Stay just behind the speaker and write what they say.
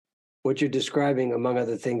What you're describing, among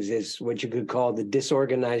other things, is what you could call the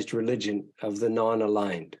disorganized religion of the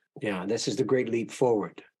non-aligned. Yeah, this is the great leap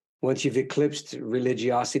forward. Once you've eclipsed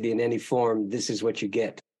religiosity in any form, this is what you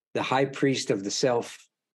get. The high priest of the self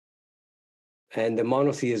and the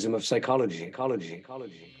monotheism of psychology.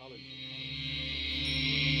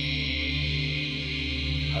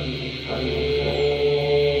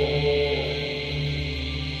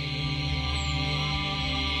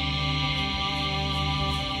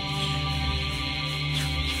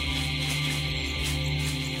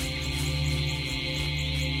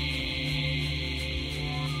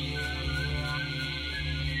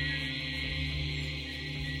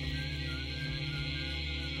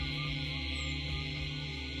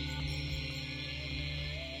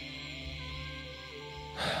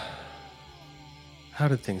 How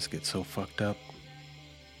did things get so fucked up?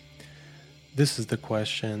 This is the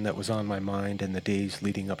question that was on my mind in the days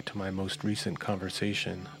leading up to my most recent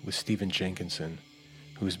conversation with Stephen Jenkinson,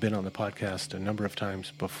 who has been on the podcast a number of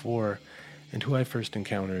times before and who I first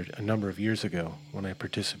encountered a number of years ago when I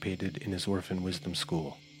participated in his Orphan Wisdom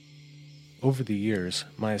School. Over the years,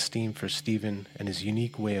 my esteem for Stephen and his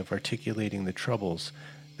unique way of articulating the troubles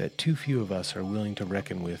that too few of us are willing to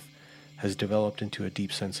reckon with has developed into a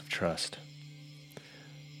deep sense of trust.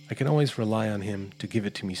 I can always rely on him to give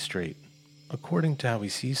it to me straight, according to how he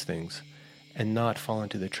sees things, and not fall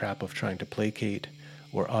into the trap of trying to placate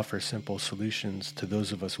or offer simple solutions to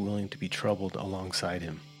those of us willing to be troubled alongside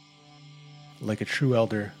him. Like a true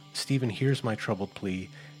elder, Stephen hears my troubled plea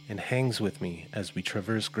and hangs with me as we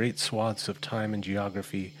traverse great swaths of time and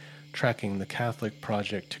geography, tracking the Catholic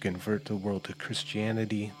project to convert the world to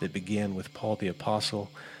Christianity that began with Paul the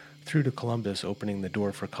Apostle, through to Columbus opening the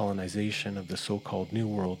door for colonization of the so-called New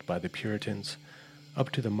World by the Puritans,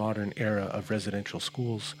 up to the modern era of residential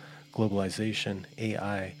schools, globalization,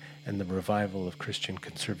 AI, and the revival of Christian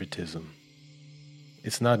conservatism.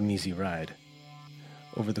 It's not an easy ride.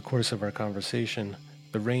 Over the course of our conversation,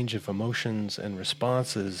 the range of emotions and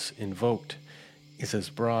responses invoked is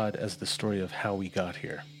as broad as the story of how we got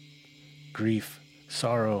here. Grief,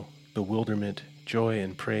 sorrow, bewilderment, joy,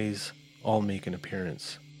 and praise all make an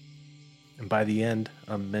appearance. And by the end,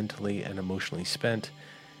 I'm mentally and emotionally spent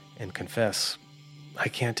and confess, I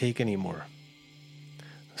can't take any more.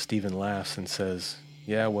 Stephen laughs and says,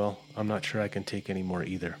 yeah, well, I'm not sure I can take any more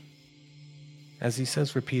either. As he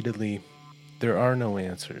says repeatedly, there are no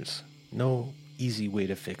answers, no easy way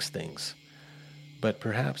to fix things. But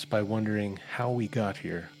perhaps by wondering how we got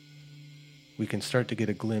here, we can start to get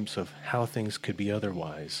a glimpse of how things could be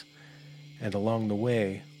otherwise, and along the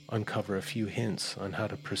way, uncover a few hints on how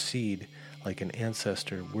to proceed like an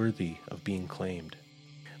ancestor worthy of being claimed.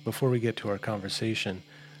 Before we get to our conversation,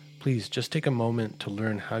 please just take a moment to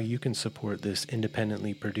learn how you can support this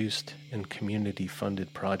independently produced and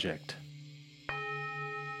community-funded project.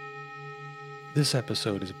 This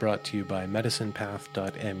episode is brought to you by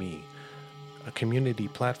MedicinePath.me, a community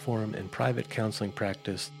platform and private counseling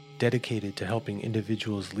practice dedicated to helping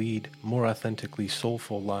individuals lead more authentically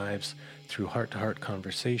soulful lives through heart-to-heart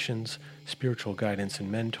conversations, spiritual guidance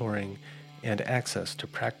and mentoring, and access to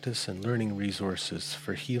practice and learning resources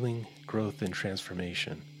for healing, growth, and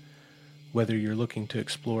transformation. Whether you're looking to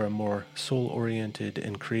explore a more soul-oriented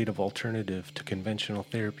and creative alternative to conventional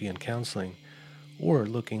therapy and counseling, or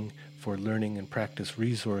looking for learning and practice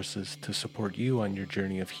resources to support you on your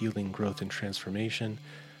journey of healing, growth, and transformation,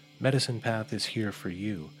 Medicine Path is here for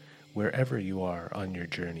you, wherever you are on your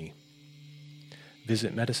journey.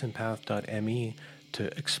 Visit medicinepath.me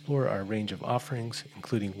to explore our range of offerings,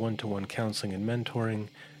 including one-to-one counseling and mentoring,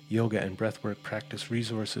 yoga and breathwork practice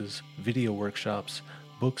resources, video workshops,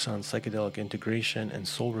 books on psychedelic integration and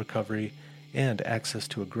soul recovery, and access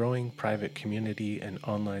to a growing private community and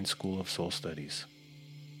online school of soul studies.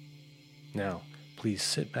 Now, please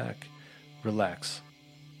sit back, relax,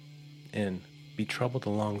 and be troubled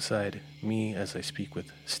alongside me as I speak with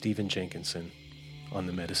Stephen Jenkinson on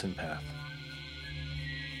the Medicine Path.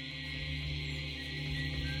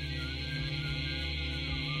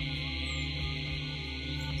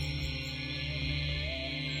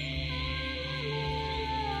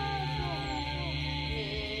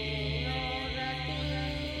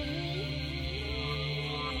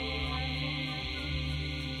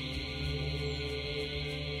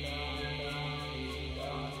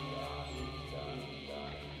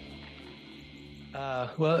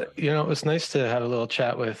 Well, it was nice to have a little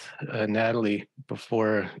chat with Natalie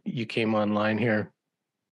before you came online here.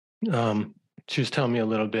 She was telling me a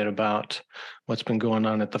little bit about what's been going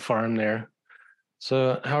on at the farm there.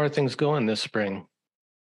 So how are things going this spring?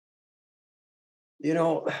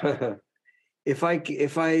 If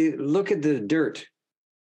I look at the dirt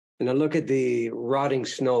and I look at the rotting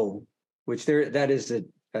snow, which that is the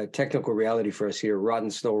technical reality for us here,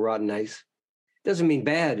 rotten snow, rotten ice. Doesn't mean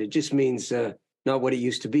bad. It just means not what it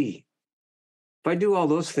used to be. If I do all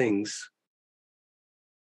those things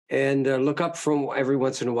and look up from every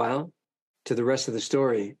once in a while to the rest of the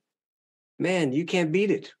story, man, you can't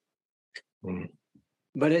beat it. Mm.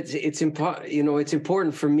 But it's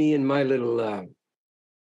important for me in my little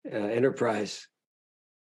enterprise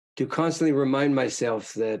to constantly remind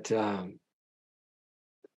myself that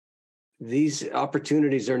these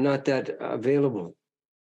opportunities are not that available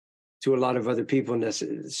to a lot of other people,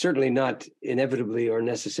 certainly not inevitably or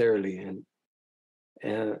necessarily. And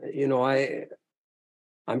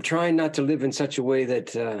I'm trying not to live in such a way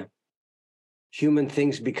that human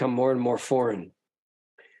things become more and more foreign,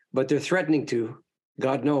 but they're threatening to.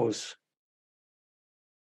 God knows.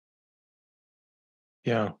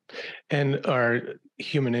 Yeah. And our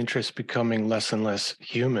human interests becoming less and less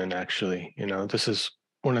human, actually. This is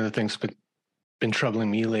one of the things that's been troubling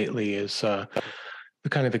me lately is the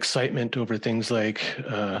kind of excitement over things like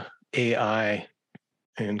AI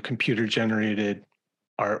and computer-generated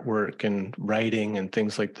artwork and writing and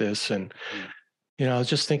things like this. And, I was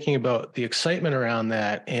just thinking about the excitement around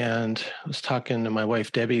that. And I was talking to my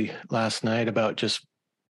wife, Debbie, last night about just,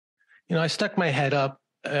 I stuck my head up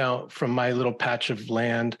from my little patch of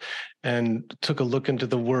land and took a look into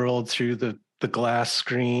the world through the glass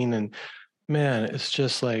screen. And man, it's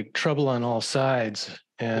just like trouble on all sides.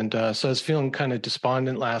 And so I was feeling kind of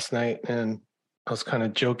despondent last night, and I was kind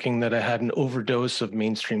of joking that I had an overdose of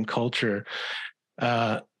mainstream culture.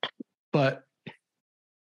 But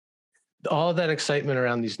all of that excitement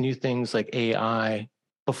around these new things like AI,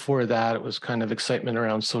 before that, it was kind of excitement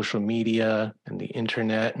around social media and the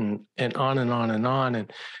internet and on and on and on.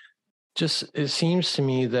 And just, it seems to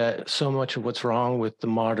me that so much of what's wrong with the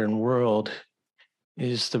modern world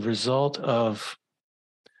is the result of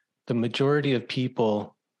the majority of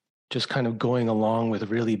people just kind of going along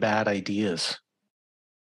with really bad ideas.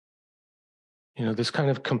 This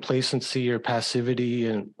kind of complacency or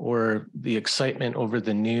passivity or the excitement over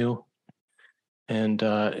the new. And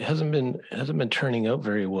it hasn't been turning out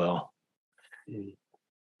very well. Mm.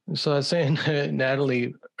 So I was saying to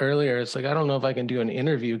Natalie earlier, it's like, I don't know if I can do an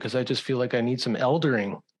interview because I just feel like I need some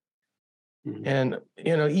eldering. Mm-hmm. And,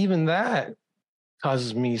 even that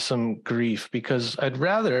causes me some grief because I'd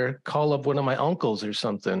rather call up one of my uncles or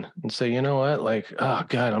something and say, you know what, like, oh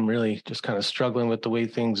God, I'm really just kind of struggling with the way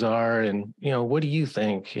things are. And, what do you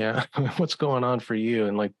think? Yeah. What's going on for you?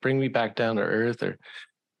 And like, bring me back down to earth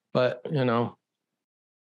but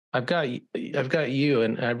I've got you,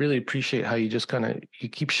 and I really appreciate how you just you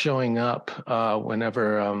keep showing up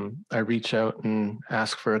whenever I reach out and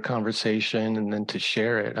ask for a conversation and then to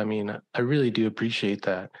share it. I mean, I really do appreciate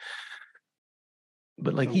that.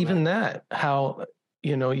 But like even that, how,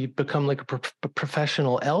 you've become like a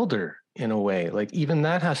professional elder in a way, like even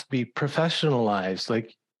that has to be professionalized.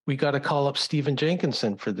 Like we got to call up Stephen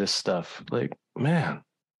Jenkinson for this stuff. Like, man.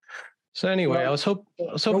 So anyway, well, I was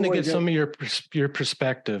hoping to get some of your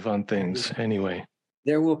perspective on things. Anyway,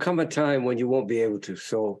 there will come a time when you won't be able to.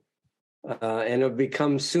 So, and it'll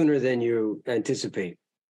become sooner than you anticipate.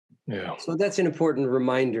 Yeah. So that's an important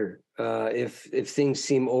reminder. If things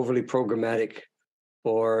seem overly programmatic,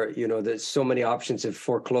 or that so many options have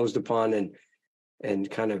foreclosed upon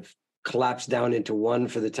and kind of collapsed down into one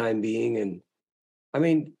for the time being. And I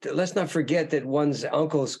mean, let's not forget that one's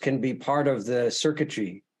uncles can be part of the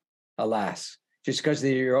circuitry. Alas, just because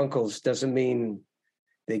they're your uncles doesn't mean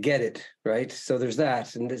they get it, right? So there's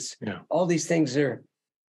that. And all these things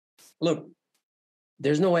look,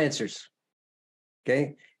 there's no answers.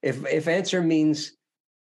 Okay. If answer means,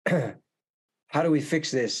 how do we fix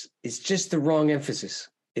this? It's just the wrong emphasis.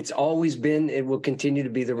 It's always been, it will continue to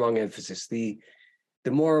be the wrong emphasis. The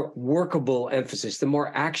more workable emphasis, the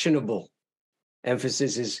more actionable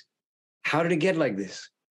emphasis is, how did it get like this?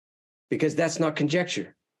 Because that's not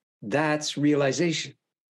conjecture. That's realization.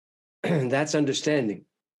 That's understanding.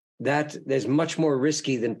 That is much more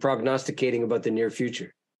risky than prognosticating about the near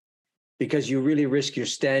future, because you really risk your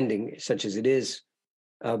standing, such as it is,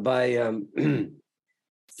 by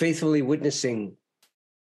faithfully witnessing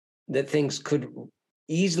that things could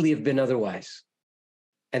easily have been otherwise.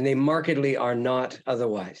 And they markedly are not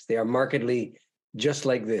otherwise. They are markedly just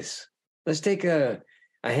like this. Let's take a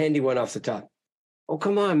handy one off the top. Oh,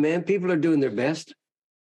 come on, man. People are doing their best.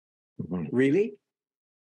 Really?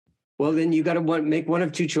 Well, then you got to make one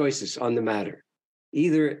of two choices on the matter.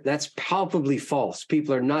 Either that's palpably false,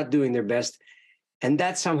 people are not doing their best, and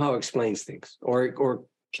that somehow explains things or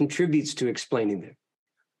contributes to explaining them.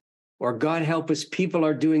 Or God help us, people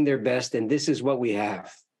are doing their best, and this is what we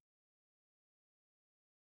have.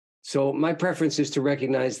 So my preference is to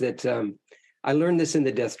recognize that I learned this in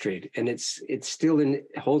the death trade, and it's still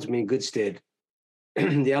holds me in good stead.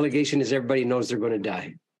 The allegation is everybody knows they're going to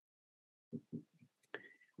die.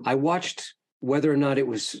 I watched whether or not it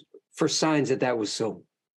was for signs that was so.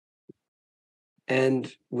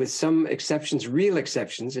 And with some exceptions, real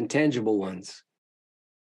exceptions, intangible ones,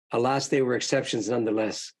 alas, they were exceptions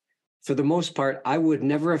nonetheless. For the most part, I would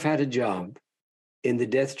never have had a job in the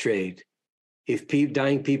death trade if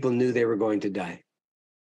dying people knew they were going to die.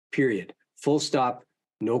 Period. Full stop,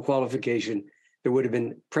 no qualification. There would have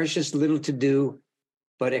been precious little to do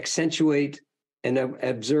but accentuate and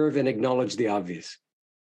observe and acknowledge the obvious.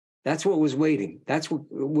 That's what was waiting. That's what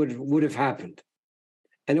would have happened.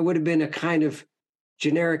 And it would have been a kind of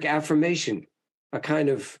generic affirmation, a kind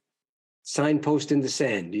of signpost in the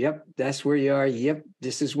sand. Yep, that's where you are. Yep,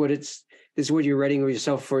 this is what you're writing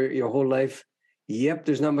yourself for your whole life. Yep,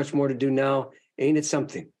 there's not much more to do now. Ain't it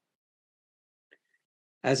something?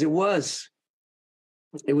 As it was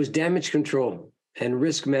damage control and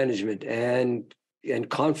risk management and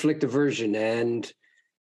conflict aversion and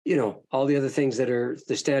all the other things that are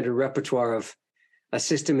the standard repertoire of a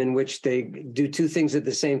system in which they do two things at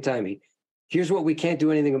the same time. Here's what we can't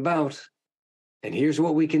do anything about, and here's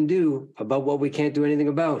what we can do about what we can't do anything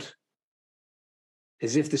about.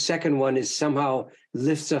 As if the second one is somehow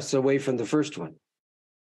lifts us away from the first one.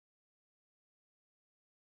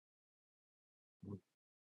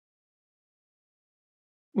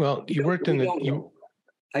 Well, you worked in the...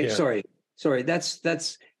 Sorry.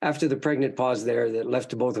 That's after the pregnant pause there that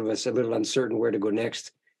left both of us a little uncertain where to go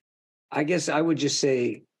next. I guess I would just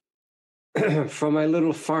say, from my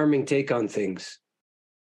little farming take on things,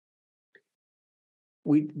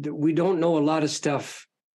 we don't know a lot of stuff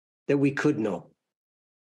that we could know.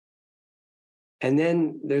 And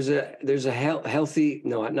then there's a healthy,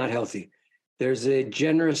 no, not healthy. There's a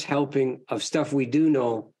generous helping of stuff we do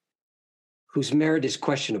know whose merit is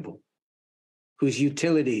questionable, whose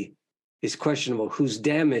utility is questionable, whose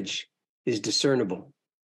damage is discernible.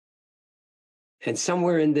 And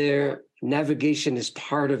somewhere in there, navigation is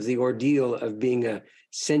part of the ordeal of being a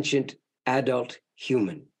sentient adult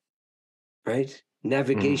human, right?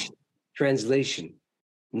 Navigation, translation,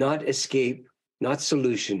 not escape, not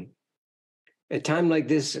solution. A time like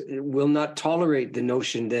this will not tolerate the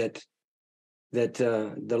notion that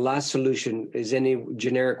the last solution is any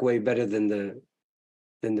generic way better than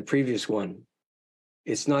the previous one.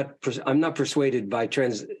 It's not. I'm not persuaded by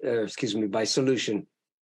by solution.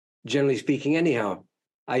 Generally speaking, anyhow,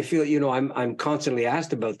 I feel I'm constantly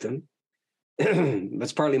asked about them.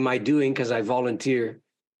 That's partly my doing because I volunteer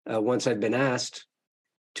once I've been asked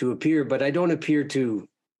to appear, but I don't appear to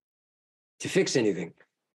fix anything.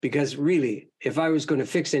 Because really, if I was going to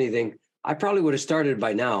fix anything, I probably would have started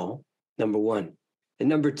by now, number one. And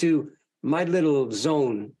number two, my little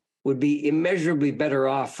zone would be immeasurably better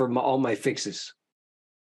off for all my fixes.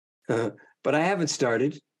 But I haven't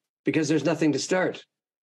started because there's nothing to start.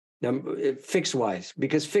 Now, fix-wise,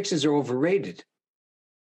 because fixes are overrated.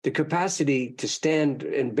 The capacity to stand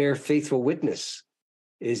and bear faithful witness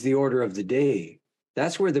is the order of the day.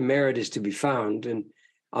 That's where the merit is to be found. And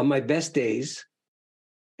on my best days,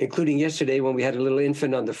 including yesterday when we had a little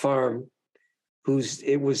infant on the farm,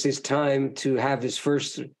 it was his time to have his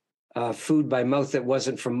first food by mouth that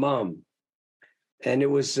wasn't from mom. And it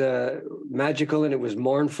was magical and it was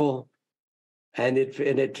mournful. And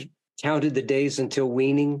it counted the days until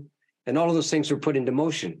weaning. And all of those things were put into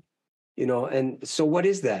motion, And so what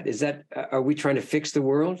is that? Are we trying to fix the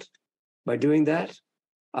world by doing that?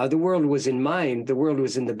 The world was in mind. The world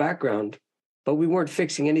was in the background. But we weren't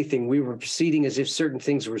fixing anything. We were proceeding as if certain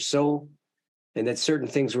things were so, and that certain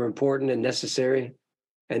things were important and necessary,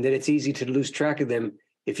 and that it's easy to lose track of them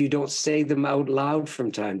if you don't say them out loud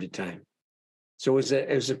from time to time. So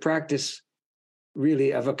it was a practice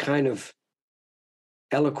really of a kind of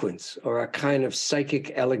eloquence or a kind of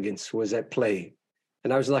psychic elegance was at play.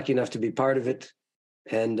 And I was lucky enough to be part of it.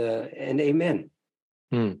 And amen.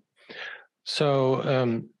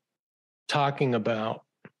 So talking about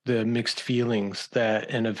the mixed feelings that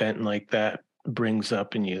an event like that brings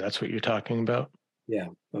up in you, that's what you're talking about? Yeah,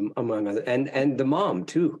 among other, and the mom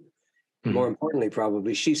too. Mm-hmm. More importantly,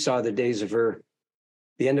 probably, she saw the days of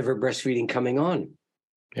the end of her breastfeeding coming on.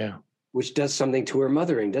 Yeah. Which does something to her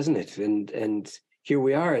mothering, doesn't it? And here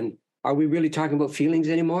we are. And are we really talking about feelings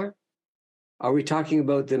anymore? Are we talking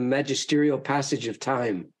about the magisterial passage of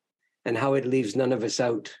time and how it leaves none of us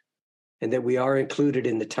out, and that we are included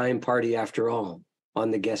in the time party after all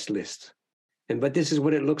on the guest list? But this is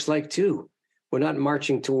what it looks like too. We're not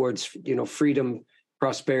marching towards, freedom,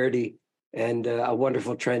 prosperity, and a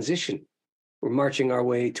wonderful transition. we're marching our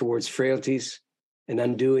way towards frailties and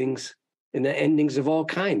undoings and the endings of all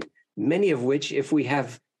kind, many of which, if we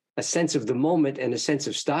have a sense of the moment and a sense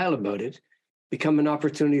of style about it, become an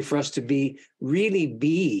opportunity for us to really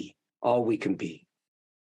be all we can be.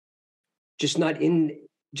 Just not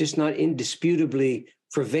indisputably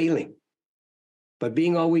prevailing, but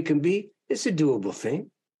being all we can be. It's a doable thing.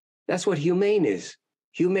 That's what humane is.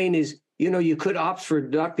 Humane is, you could opt for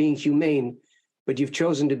not being humane, but you've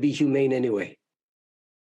chosen to be humane anyway.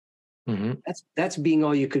 Mm-hmm. That's being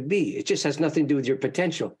all you could be. It just has nothing to do with your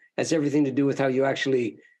potential. It has everything to do with how you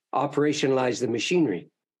actually operationalize the machinery.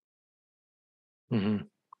 Mm-hmm.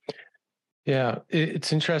 Yeah,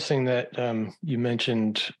 it's interesting that you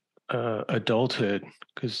mentioned adulthood,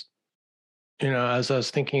 because, as I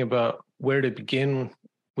was thinking about where to begin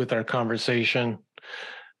with our conversation,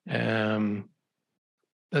 that's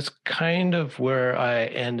kind of where I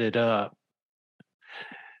ended up.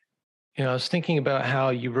 I was thinking about how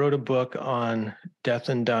you wrote a book on death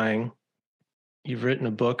and dying. You've written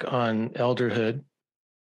a book on elderhood.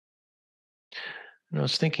 And I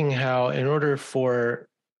was thinking how, in order for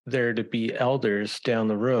there to be elders down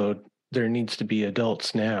the road, there needs to be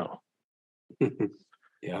adults now.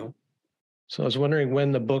 Yeah. So I was wondering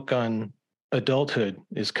when the book on adulthood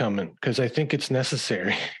is coming, because I think it's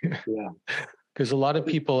necessary. Yeah. Because a lot of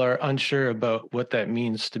people are unsure about what that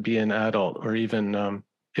means to be an adult, or even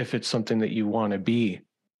if it's something that you want to be.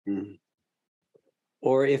 Mm-hmm.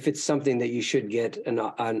 Or if it's something that you should get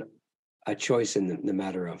a choice in the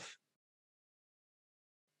matter of,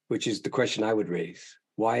 which is the question I would raise.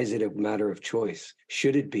 Why is it a matter of choice?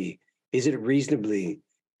 Should it be? Is it reasonably,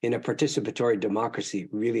 in a participatory democracy,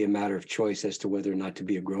 really a matter of choice as to whether or not to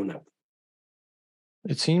be a grown-up?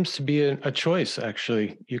 It seems to be a choice,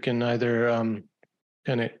 actually. You can either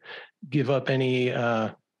kind of give up any...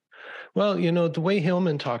 the way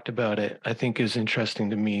Hillman talked about it, I think, is interesting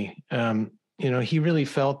to me. He really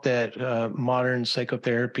felt that modern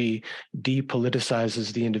psychotherapy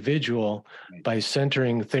depoliticizes the individual by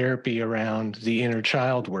centering therapy around the inner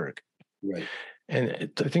child work. Right.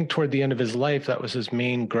 And I think toward the end of his life, that was his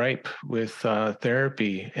main gripe with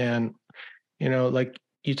therapy. And, like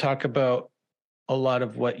you talk about, a lot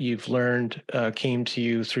of what you've learned came to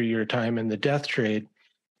you through your time in the death trade.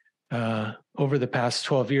 Over the past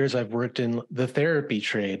 12 years, I've worked in the therapy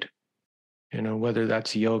trade, whether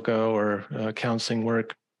that's yoga or counseling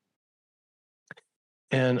work.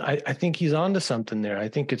 And I think he's onto something there. I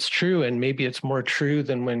think it's true. And maybe it's more true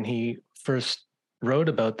than when he first wrote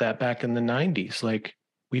about that back in the 90s. Like,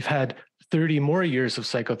 we've had 30 more years of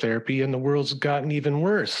psychotherapy and the world's gotten even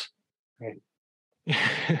worse. Right.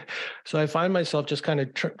 So I find myself just kind of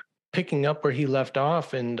picking up where he left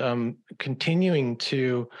off and continuing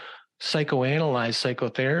to psychoanalyze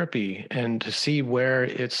psychotherapy and to see where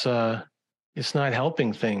it's not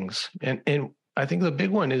helping things. And I think the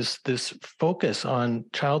big one is this focus on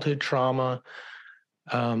childhood trauma.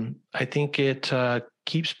 I think it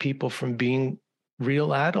keeps people from being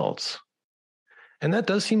real adults. And that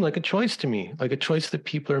does seem like a choice to me, like a choice that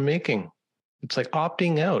people are making. It's like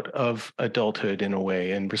opting out of adulthood in a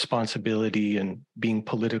way, and responsibility and being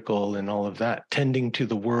political and all of that, tending to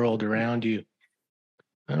the world around you.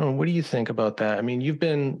 I don't know. What do you think about that? I mean, you've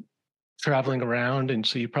been traveling around, and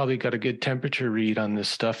so you probably got a good temperature read on this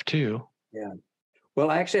stuff too. Yeah.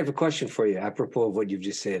 Well, I actually have a question for you, apropos of what you've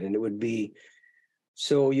just said, and it would be,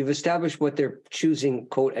 so you've established what they're choosing,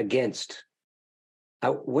 quote, against.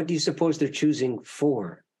 What do you suppose they're choosing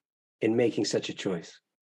for in making such a choice?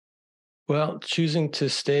 Well, choosing to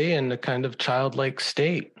stay in a kind of childlike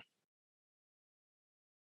state.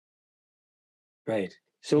 Right.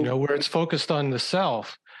 So, where it's focused on the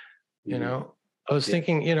self, I was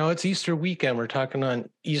thinking, it's Easter weekend. We're talking on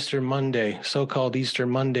Easter Monday, so-called Easter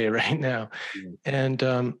Monday right now. And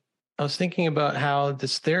I was thinking about how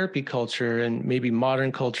this therapy culture and maybe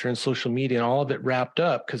modern culture and social media and all of it wrapped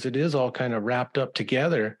up, because it is all kind of wrapped up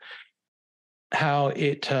together, how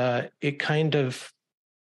it kind of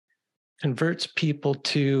converts people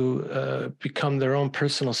to become their own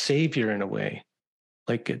personal savior in a way.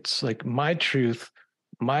 Like, it's like my truth,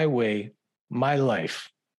 my way, my life.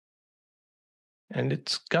 And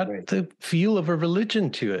it's got the feel of a religion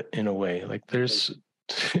to it in a way. Like, there's,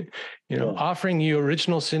 offering you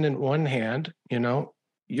original sin in one hand,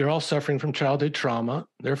 you're all suffering from childhood trauma,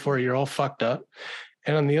 therefore you're all fucked up.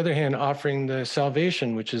 And on the other hand, offering the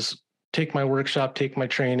salvation, which is take my workshop, take my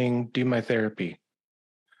training, do my therapy.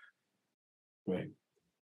 Right.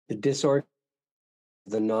 The disorder,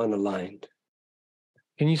 the non-aligned.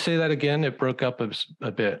 Can you say that again? It broke up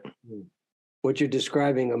a bit. What you're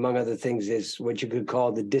describing, among other things, is what you could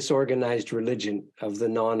call the disorganized religion of the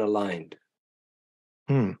non-aligned.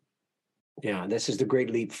 Hmm. Yeah, this is the great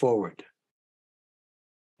leap forward.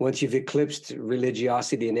 Once you've eclipsed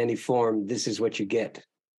religiosity in any form, this is what you get.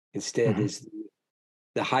 Instead is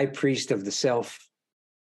the high priest of the self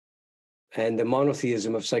and the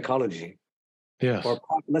monotheism of psychology. Yes. Or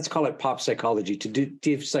let's call it pop psychology, to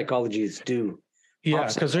give psychology its due. Yeah,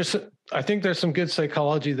 because I think there's some good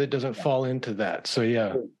psychology that doesn't fall into that. So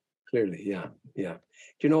yeah. Clearly, yeah.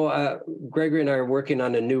 You know, Gregory and I are working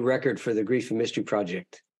on a new record for the Grief and Mystery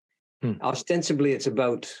Project. Ostensibly, it's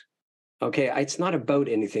about, it's not about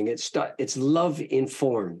anything. It's love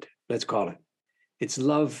informed, let's call it. It's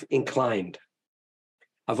love inclined,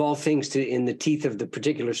 of all things, in the teeth of the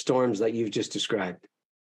particular storms that you've just described.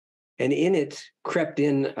 And in it crept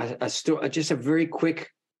in a story, just a very quick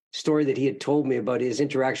story that he had told me about his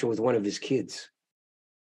interaction with one of his kids.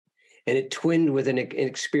 And it twinned with an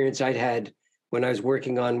experience I'd had when I was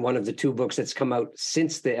working on one of the two books that's come out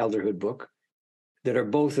since the Elderhood book, that are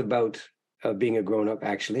both about being a grown-up,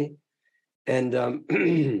 actually. And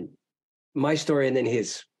my story and then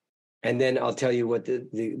his. And then I'll tell you what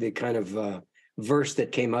the kind of verse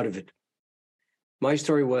that came out of it. My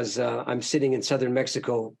story was, I'm sitting in southern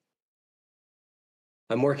Mexico.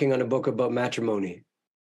 I'm working on a book about matrimony.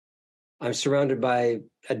 I'm surrounded by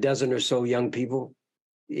a dozen or so young people,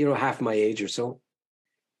 half my age or so.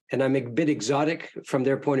 And I'm a bit exotic from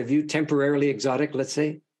their point of view, temporarily exotic, let's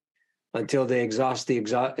say, until they exhaust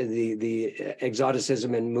the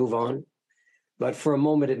exoticism and move on. But for a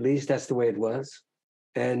moment, at least, that's the way it was.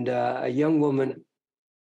 And a young woman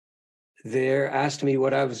there asked me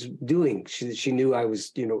what I was doing. She knew I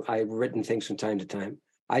was, I've written things from time to time.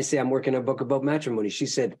 I say, I'm working on a book about matrimony. She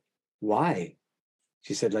said, why?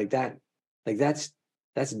 She said, like that, that's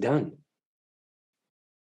done.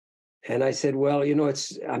 And I said, well,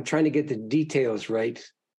 I'm trying to get the details right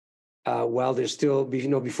while there's still,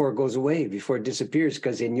 before it goes away, before it disappears.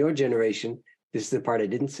 Because in your generation, this is the part I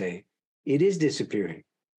didn't say, it is disappearing.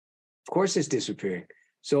 Of course it's disappearing.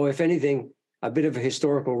 So if anything, a bit of a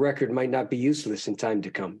historical record might not be useless in time to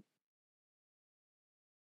come.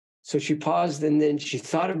 So she paused and then she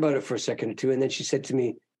thought about it for a second or two. And then she said to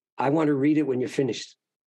me, I want to read it when you're finished.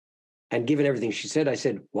 And given everything she said, I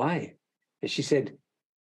said, why? And she said,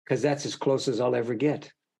 because that's as close as I'll ever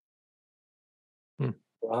get.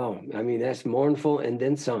 Wow. I mean, that's mournful and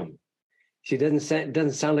then some. She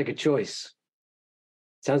doesn't sound like a choice.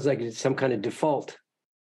 It sounds like it's some kind of default.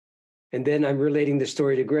 And then I'm relating the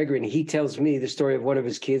story to Gregory, and he tells me the story of one of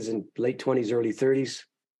his kids in late 20s, early 30s,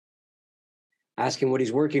 asking what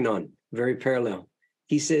he's working on. Very parallel.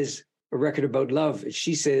 He says, a record about love. And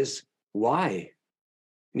she says, why?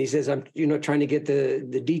 And he says, I'm, trying to get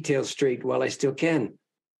the details straight while I still can.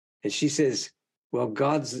 And she says, well,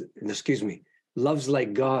 love's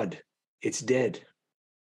like God. It's dead.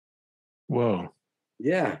 Whoa.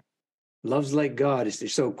 Yeah. Love's like God.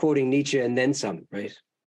 So quoting Nietzsche and then some, right?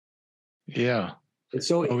 Yeah. And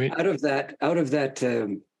so out of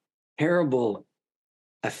that parable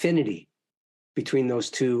affinity between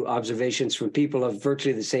those two observations from people of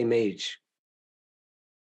virtually the same age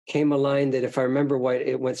came a line that, if I remember right,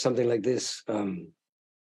 it went something like this.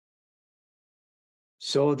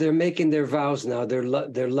 So they're making their vows now, their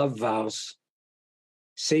love vows.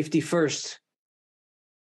 Safety first,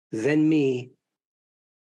 then me,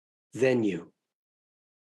 then you.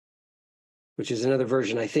 Which is another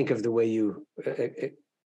version, I think, of the way you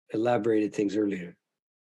elaborated things earlier.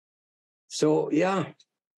 So, yeah,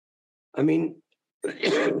 I mean,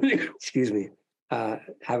 excuse me,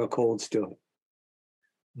 have a cold still.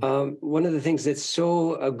 One of the things that's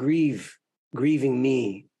so grieving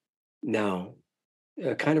me now,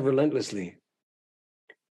 kind of relentlessly,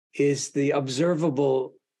 is the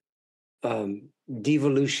observable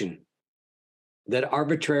devolution that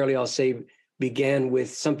arbitrarily, I'll say, began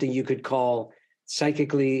with something you could call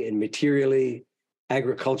psychically and materially,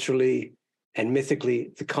 agriculturally, and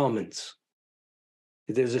mythically the commons.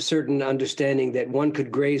 There's a certain understanding that one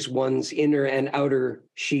could graze one's inner and outer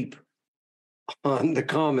sheep on the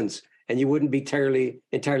commons, and you wouldn't be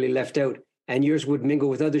entirely left out. And yours would mingle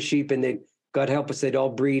with other sheep, and God help us, they'd all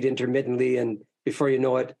breed intermittently. And before you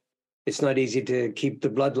know it, it's not easy to keep the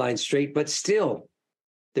bloodline straight. But still,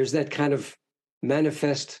 there's that kind of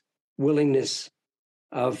manifest willingness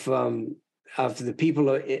of the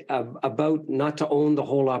people about not to own the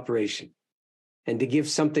whole operation and to give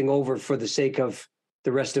something over for the sake of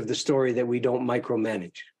the rest of the story that we don't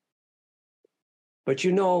micromanage. But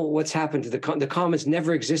what's happened to the commons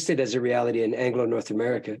never existed as a reality in Anglo-North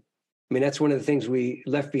America. I mean, that's one of the things we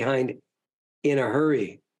left behind in a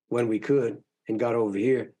hurry when we could and got over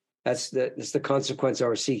here. That's the consequence of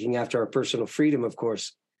our seeking after our personal freedom, of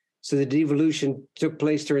course. So the devolution took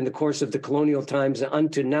place during the course of the colonial times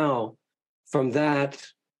unto now, from that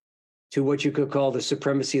to what you could call the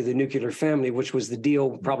supremacy of the nuclear family, which was the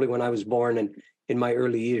deal probably when I was born and in my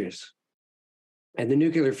early years. And the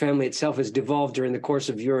nuclear family itself has devolved during the course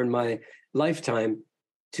of your and my lifetime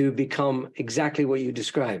to become exactly what you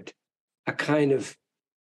described, a kind of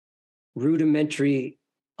rudimentary,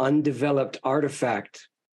 undeveloped artifact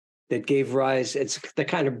that gave rise, it's the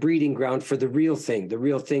kind of breeding ground for the real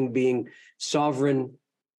thing being sovereign,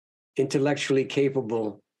 intellectually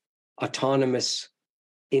capable, autonomous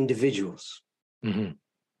individuals. Mm-hmm.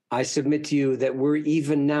 I submit to you that we're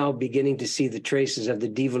even now beginning to see the traces of the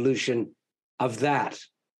devolution of that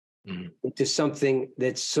into something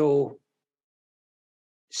that's so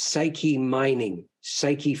psyche mining,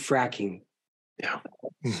 psyche fracking. Yeah.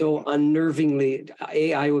 So unnervingly,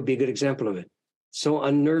 AI would be a good example of it. So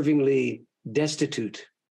unnervingly destitute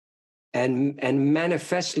and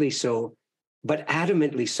manifestly so, but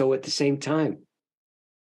adamantly so at the same time.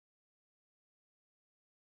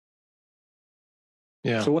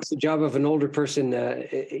 Yeah. So what's the job of an older person,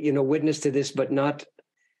 witness to this, but not,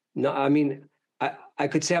 no, I mean, I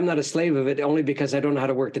could say I'm not a slave of it only because I don't know how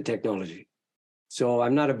to work the technology. So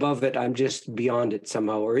I'm not above it. I'm just beyond it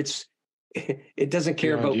somehow, or it doesn't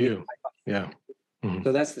care Beyond about you. me. Yeah. Mm-hmm.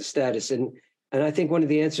 So that's the status. And I think one of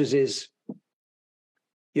the answers is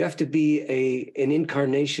you have to be an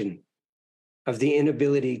incarnation of the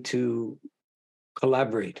inability to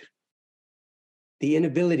collaborate. The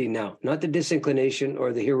inability now, not the disinclination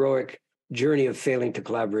or the heroic journey of failing to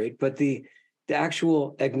collaborate, but the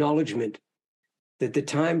actual acknowledgement that the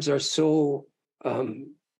times are so, have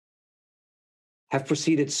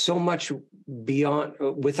proceeded so much beyond,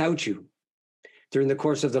 without you during the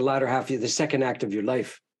course of the latter half of the second act of your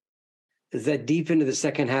life, that deep into the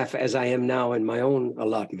second half, as I am now in my own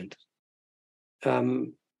allotment,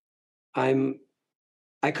 I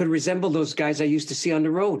could resemble those guys I used to see on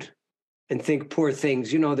the road and think, poor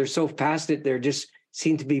things, they're so past it, they're just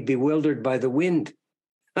seem to be bewildered by the wind.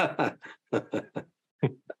 In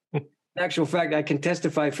actual fact, I can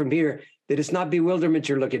testify from here that it's not bewilderment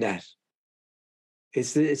you're looking at.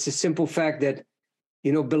 It's a simple fact that,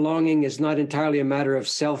 belonging is not entirely a matter of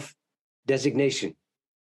self-designation.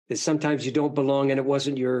 That sometimes you don't belong and it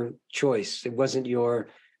wasn't your choice. It wasn't your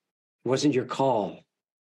call.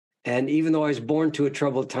 And even though I was born to a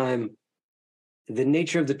troubled time, the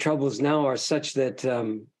nature of the troubles now are such that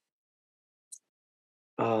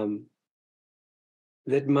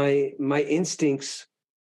that my instincts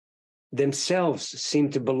themselves seem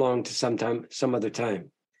to belong to some other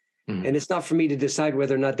time. Mm-hmm. And it's not for me to decide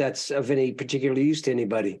whether or not that's of any particular use to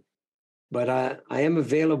anybody. But I am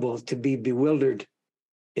available to be bewildered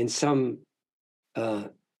in some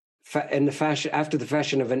after the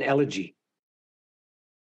fashion of an elegy.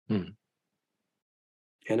 Hmm.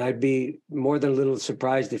 And I'd be more than a little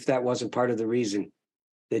surprised if that wasn't part of the reason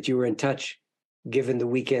that you were in touch, given the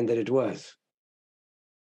weekend that it was.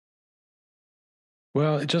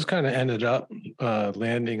 Well, it just kind of ended up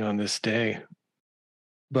landing on this day,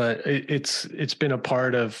 but it's been a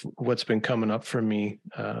part of what's been coming up for me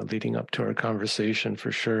leading up to our conversation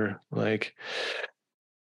for sure. Like,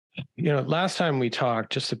 last time we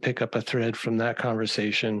talked, just to pick up a thread from that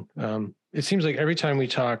conversation, it seems like every time we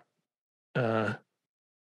talk,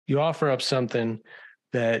 you offer up something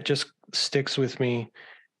that just sticks with me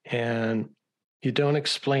and you don't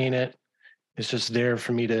explain it. It's just there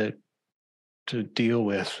for me to deal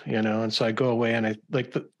with, and so I go away and I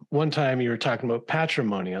like the one time you were talking about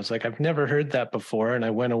patrimony. I was like, I've never heard that before. And I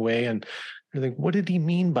went away and I think, what did he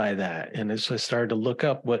mean by that? And so I started to look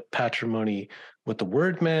up what patrimony, what the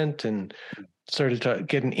word meant, and started to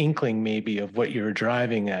get an inkling maybe of what you were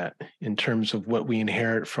driving at in terms of what we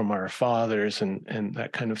inherit from our fathers and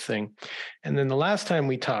that kind of thing. And then the last time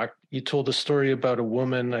we talked, you told a story about a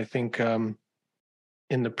woman, I think in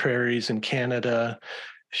the prairies in Canada.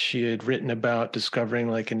 She had written about discovering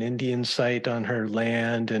like an Indian site on her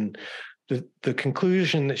land. And the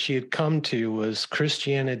conclusion that she had come to was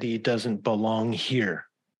Christianity doesn't belong here.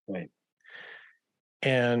 Right.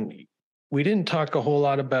 And we didn't talk a whole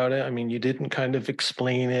lot about it. I mean, you didn't kind of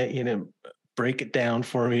explain it, you didn't break it down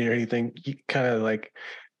for me or anything. You kind of like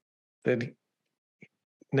that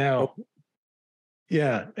now.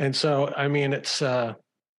 Yeah. And so, I mean, it's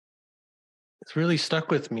really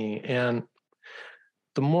stuck with me. And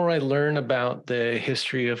the more I learn about the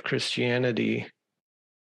history of Christianity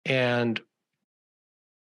and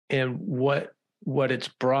what it's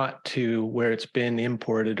brought to where it's been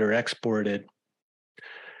imported or exported,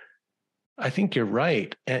 I think you're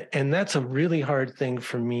right. And that's a really hard thing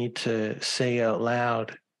for me to say out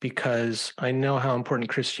loud because I know how important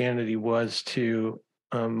Christianity was to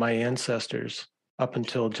my ancestors up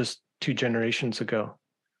until just 2 generations ago.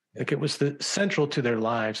 Like, it was central to their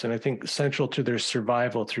lives, and I think central to their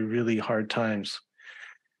survival through really hard times.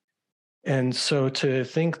 And so to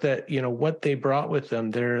think that, what they brought with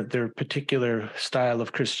them, their particular style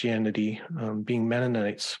of Christianity, being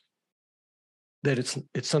Mennonites, that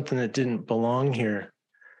it's something that didn't belong here.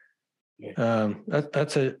 Yeah.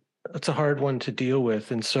 That's a hard one to deal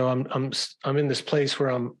with. And so I'm in this place where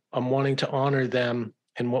I'm wanting to honor them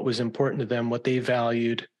and what was important to them, what they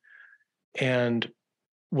valued, and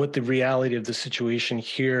what the reality of the situation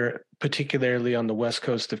here, particularly on the west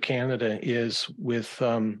coast of Canada, is with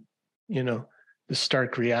the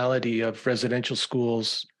stark reality of residential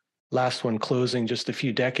schools, last one closing just a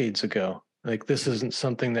few decades ago. Like, this isn't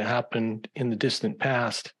something that happened in the distant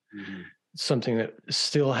past. Mm-hmm. It's something that is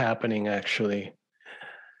still happening, actually.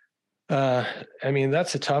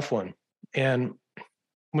 That's a tough one. And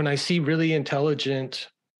when I see really intelligent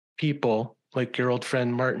people like your old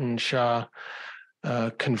friend Martin Shaw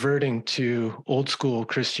converting to old school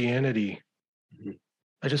Christianity, mm-hmm.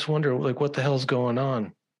 I just wonder, like, what the hell's going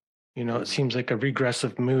on? It seems like a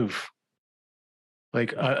regressive move,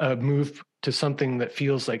 like a move to something that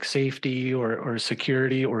feels like safety or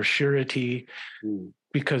security or surety,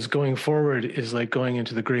 because going forward is like going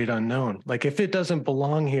into the great unknown. Like, if it doesn't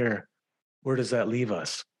belong here, where does that leave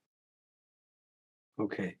us?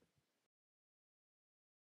 Okay.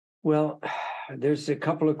 Well, there's a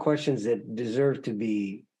couple of questions that deserve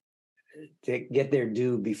to get their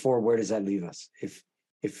due before where does that leave us,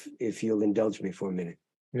 if you'll indulge me for a minute.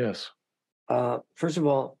 Yes. First of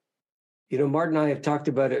all, Martin and I have talked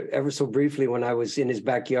about it ever so briefly when I was in his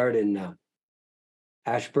backyard in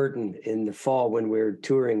Ashburton in the fall when we were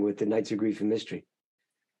touring with the Knights of Grief and Mystery.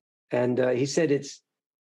 And he said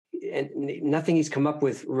nothing he's come up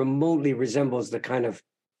with remotely resembles the kind of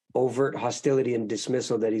overt hostility and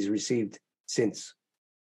dismissal that he's received since.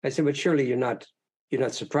 I said, but surely you're not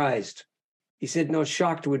surprised. He said, no,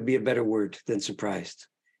 shocked would be a better word than surprised.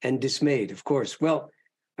 And dismayed, of course. Well,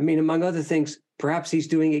 among other things, perhaps he's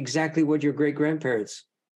doing exactly what your great-grandparents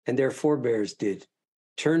and their forebears did.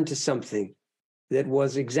 Turn to something that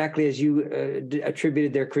was exactly as you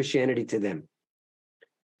attributed their Christianity to them.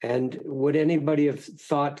 And would anybody have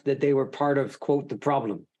thought that they were part of, quote, the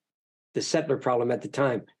problem, the settler problem at the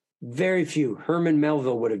time? Very few. Herman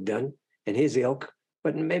Melville would have done, and his ilk,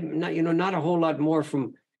 but maybe not, not a whole lot more.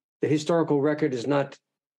 From the historical record doesn't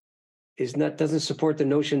support the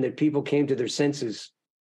notion that people came to their senses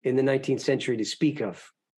in the 19th century to speak of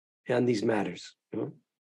on these matters.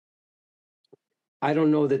 I don't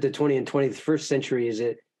know that the 20th and 21st century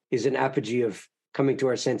is an apogee of coming to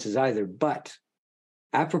our senses either. But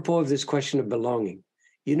apropos of this question of belonging,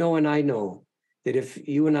 and I know that if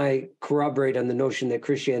you and I corroborate on the notion that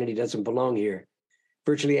Christianity doesn't belong here,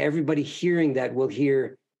 virtually everybody hearing that will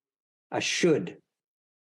hear a should,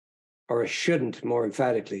 or a shouldn't, more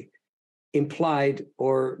emphatically, implied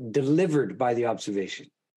or delivered by the observation.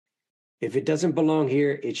 If it doesn't belong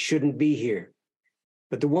here, it shouldn't be here.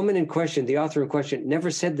 But the woman in question, the author in question,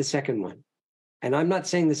 never said the second one. And I'm not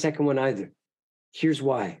saying the second one either. Here's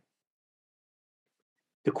why.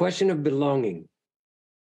 The question of belonging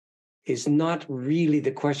is not really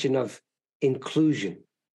the question of inclusion,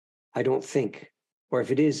 I don't think. Or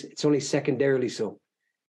if it is, it's only secondarily so.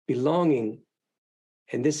 Belonging,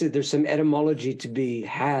 and there's some etymology to be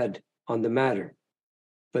had on the matter,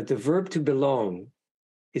 but the verb to belong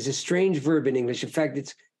is a strange verb in English. In fact,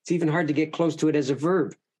 it's even hard to get close to it as a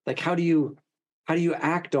verb. Like, how do you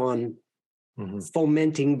act on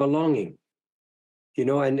fomenting belonging?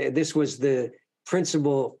 And this was the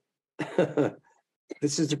principal.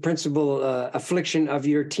 This is the principal affliction of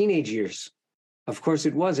your teenage years. Of course,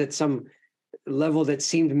 it was at some level that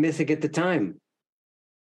seemed mythic at the time,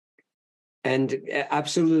 and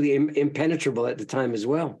absolutely impenetrable at the time as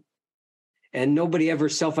well. And nobody ever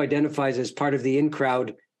self-identifies as part of the in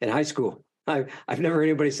crowd in high school. I've never heard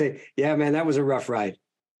anybody say, yeah, man, that was a rough ride.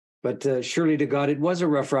 But surely to God, it was a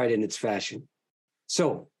rough ride in its fashion.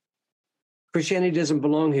 So Christianity doesn't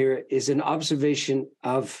belong here is an observation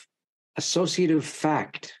of associative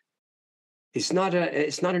fact. It's not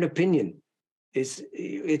an opinion.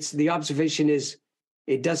 It's the observation is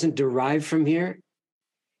it doesn't derive from here.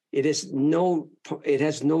 It has no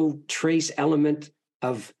trace element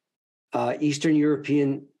of Eastern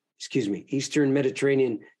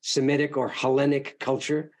Mediterranean, Semitic or Hellenic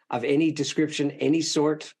culture of any description, any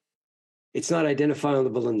sort. It's not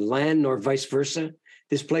identifiable in land nor vice versa.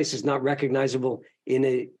 This place is not recognizable in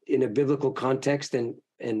a biblical context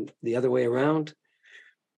and the other way around.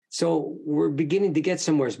 So we're beginning to get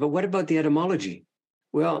somewhere. But what about the etymology?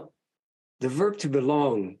 Well, the verb to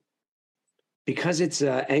belong, because it's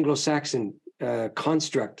an Anglo-Saxon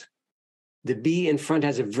construct, the be in front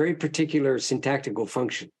has a very particular syntactical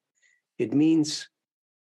function. It means,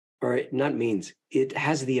 or not means, it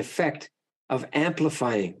has the effect of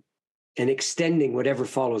amplifying and extending whatever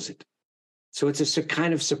follows it. So it's a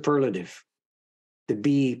kind of superlative, the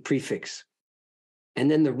be prefix.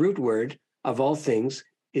 And then the root word of all things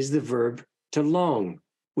is the verb to long,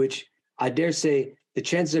 which I dare say the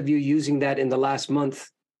chances of you using that in the last month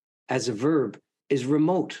as a verb is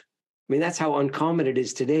remote. I mean, that's how uncommon it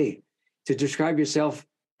is today. To describe yourself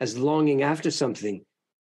as longing after something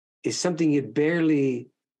is something you'd barely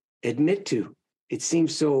admit to. It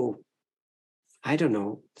seems so, I don't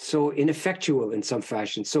know, so ineffectual in some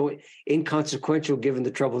fashion, so inconsequential given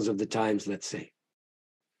the troubles of the times, let's say.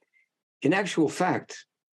 In actual fact,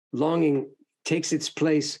 longing takes its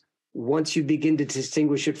place once you begin to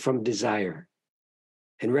distinguish it from desire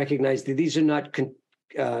and recognize that these are not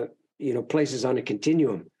places on a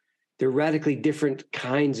continuum. They're radically different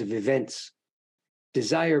kinds of events.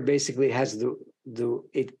 Desire basically has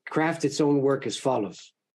it crafts its own work as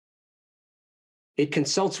follows. It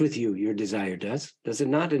consults with you, your desire does it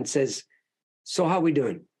not? And says, so how are we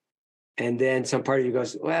doing? And then some part of you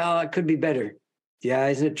goes, well, it could be better. Yeah,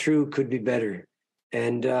 isn't it true? Could be better.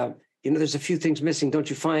 And, there's a few things missing, don't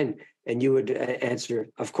you find? And you would answer,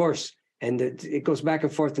 of course. And it goes back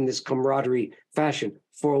and forth in this camaraderie fashion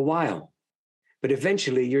for a while. But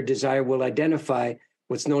eventually your desire will identify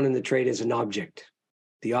what's known in the trade as an object,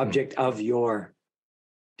 the object of your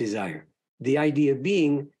desire. The idea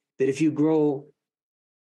being that if you grow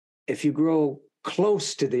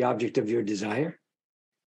close to the object of your desire,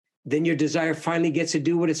 then your desire finally gets to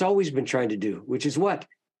do what it's always been trying to do, which is what?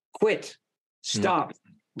 Quit, stop,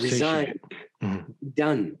 resign,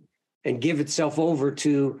 done, and give itself over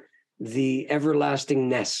to the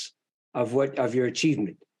everlastingness of your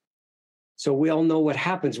achievement. So we all know what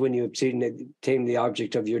happens when you obtain the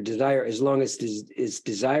object of your desire. As long as it's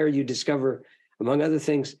desire, you discover, among other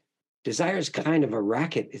things, desire is kind of a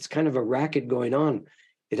racket. It's kind of a racket going on.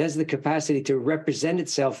 It has the capacity to represent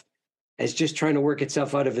itself as just trying to work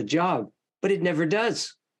itself out of a job, but it never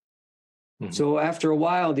does. Mm-hmm. So after a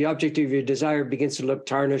while, the object of your desire begins to look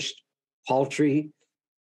tarnished, paltry,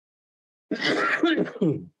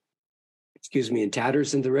 excuse me, in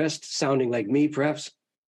tatters and the rest, sounding like me, perhaps.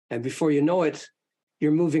 And before you know it,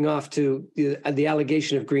 you're moving off to the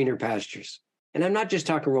allegation of greener pastures. And I'm not just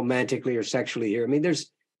talking romantically or sexually here. I mean,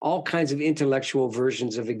 there's all kinds of intellectual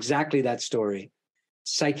versions of exactly that story,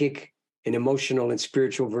 psychic and emotional and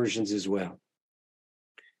spiritual versions as well.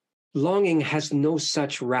 Longing has no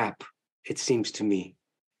such rap, it seems to me.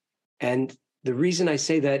 And the reason I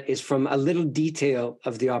say that is from a little detail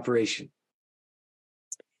of the operation.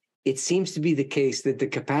 It seems to be the case that the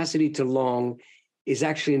capacity to long is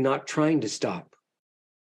actually not trying to stop.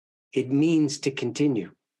 It means to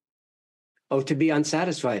continue. Oh, to be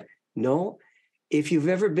unsatisfied. No, if you've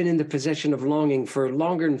ever been in the possession of longing for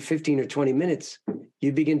longer than 15 or 20 minutes,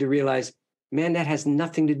 you begin to realize, man, that has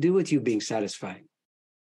nothing to do with you being satisfied.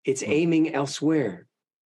 It's aiming elsewhere,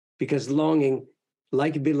 because longing,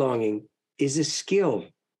 like belonging, is a skill.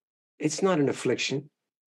 It's not an affliction.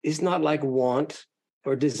 It's not like want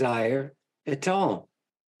or desire at all.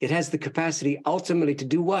 It has the capacity ultimately to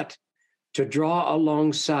do what? To draw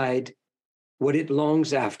alongside what it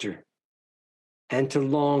longs after and to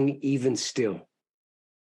long even still.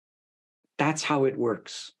 That's how it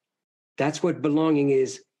works. That's what belonging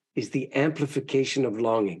is the amplification of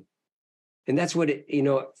longing. And that's what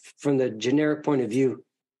from the generic point of view,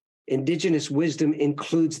 indigenous wisdom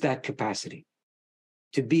includes that capacity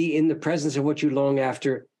to be in the presence of what you long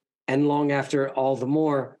after and long after all the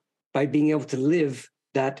more by being able to live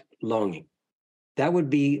that longing. That would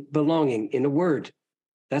be belonging in a word.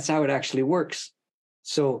 That's how it actually works.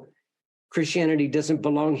 So Christianity doesn't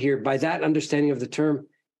belong here. By that understanding of the term,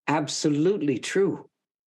 absolutely true.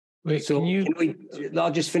 Wait, so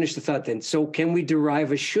I'll just finish the thought then. So can we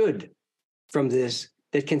derive a should from this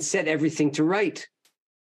that can set everything to right?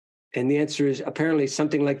 And the answer is apparently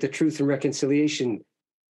something like the Truth and Reconciliation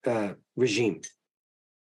regime.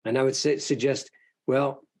 And I would suggest,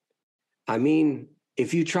 well, I mean,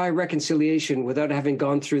 if you try reconciliation without having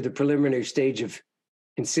gone through the preliminary stage of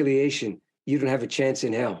conciliation, you don't have a chance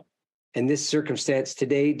in hell. And this circumstance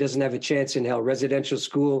today doesn't have a chance in hell, residential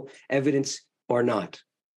school, evidence or not.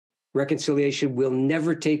 Reconciliation will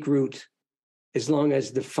never take root as long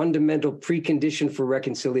as the fundamental precondition for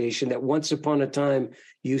reconciliation, that once upon a time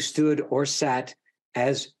you stood or sat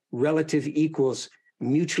as relative equals,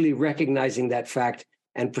 mutually recognizing that fact,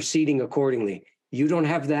 and proceeding accordingly. You don't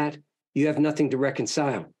have that. You have nothing to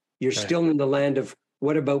reconcile. You're still in the land of,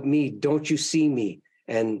 what about me? Don't you see me?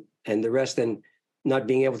 And the rest, and not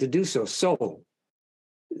being able to do so. So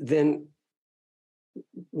then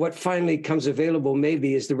what finally comes available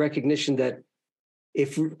maybe is the recognition that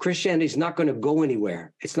if Christianity is not going to go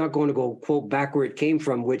anywhere, it's not going to go, quote, back where it came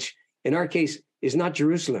from, which in our case is not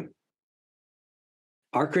Jerusalem.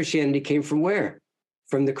 Our Christianity came from where?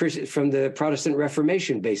 From the Protestant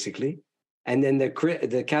Reformation, basically, and then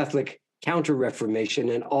the Catholic Counter-Reformation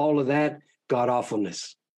and all of that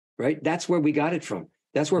god-awfulness, right? That's where we got it from.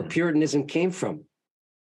 That's where Puritanism came from,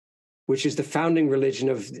 which is the founding religion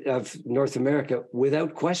of North America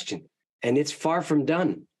without question. And it's far from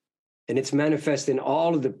done. And it's manifest in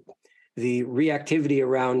all of the reactivity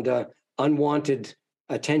around unwanted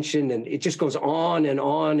attention. And it just goes on,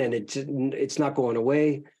 and it's not going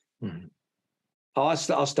away. Mm-hmm. I'll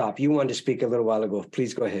stop. You wanted to speak a little while ago.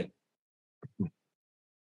 Please go ahead.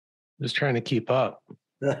 Just trying to keep up.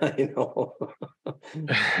 I know.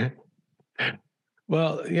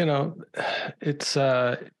 Well, it's,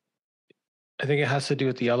 I think it has to do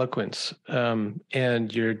with the eloquence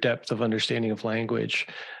and your depth of understanding of language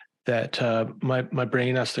that my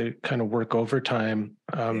brain has to kind of work overtime,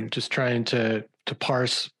 just trying to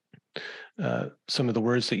parse some of the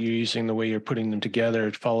words that you're using, the way you're putting them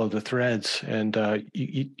together, follow the threads. And,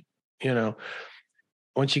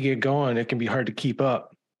 once you get going, it can be hard to keep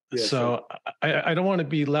up. Yeah, so sure. I don't want to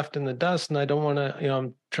be left in the dust, and I don't want to,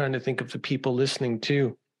 I'm trying to think of the people listening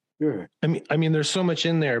too. Sure. I mean, there's so much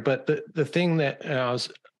in there, but the thing that I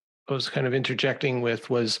was kind of interjecting with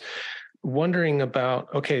was wondering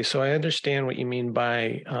about, okay, so I understand what you mean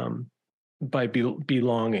by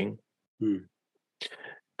belonging.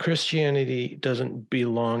 Christianity doesn't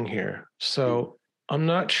belong here. So I'm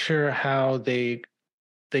not sure how they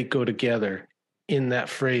go together in that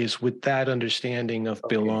phrase with that understanding of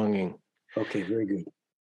belonging. Okay, very good.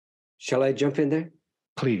 Shall I jump in there?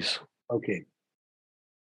 Please. Okay.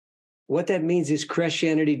 What that means is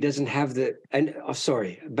Christianity doesn't have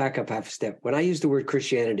back up half a step. When I use the word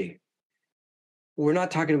Christianity, we're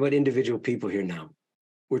not talking about individual people here now.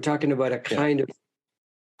 We're talking about a kind of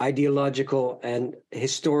ideological and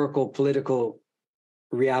historical political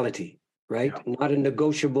reality, right? Yeah. Not a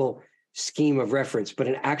negotiable scheme of reference, but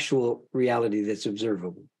an actual reality that's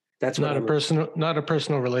observable. That's not a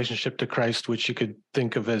personal relationship to Christ, which you could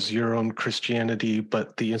think of as your own Christianity,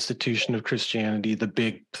 but the institution of Christianity, the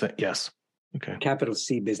big thing. Yes. Okay. Capital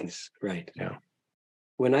C business. Right. Yeah.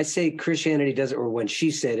 When I say Christianity doesn't, or when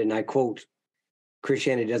she said, and I quote,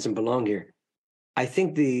 Christianity doesn't belong here, I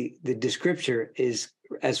think the descriptor is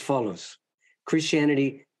as follows.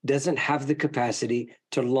 Christianity doesn't have the capacity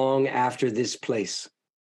to long after this place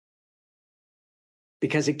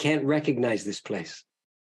because it can't recognize this place.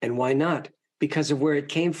 And why not? Because of where it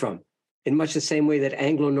came from. In much the same way that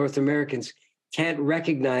Anglo-North Americans can't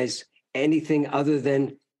recognize anything other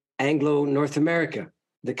than Anglo-North America,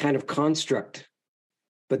 the kind of construct.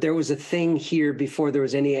 But there was a thing here before there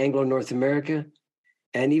was any Anglo-North America.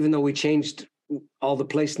 And even though we changed all the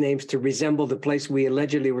place names to resemble the place we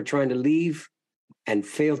allegedly were trying to leave and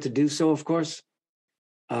failed to do so, of course,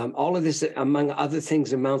 all of this, among other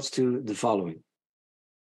things, amounts to the following.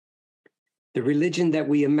 The religion that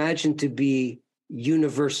we imagine to be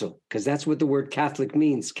universal, because that's what the word Catholic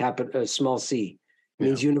means, small c,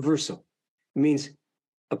 means universal. It means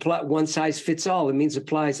one size fits all. It means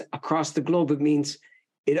applies across the globe. It means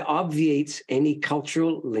it obviates any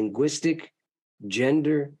cultural, linguistic,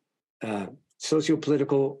 gender,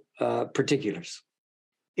 socio-political particulars.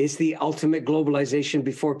 It's the ultimate globalization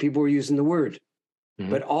before people were using the word.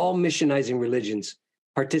 Mm-hmm. But all missionizing religions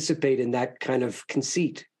participate in that kind of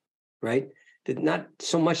conceit, right? That not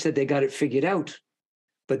so much that they got it figured out,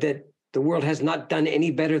 but that the world has not done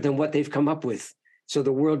any better than what they've come up with. So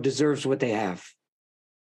the world deserves what they have.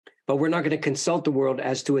 But we're not going to consult the world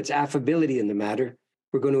as to its affability in the matter.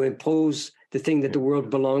 We're going to impose the thing that the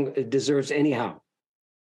world deserves anyhow.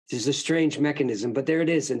 This is a strange mechanism, but there it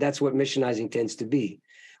is. And that's what missionizing tends to be.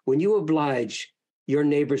 When you oblige your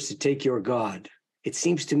neighbors to take your God, it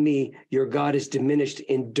seems to me your God is diminished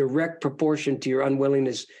in direct proportion to your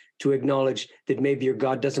unwillingness to acknowledge that maybe your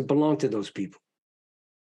God doesn't belong to those people,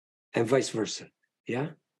 and vice versa. Yeah.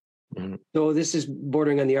 Mm-hmm. So this is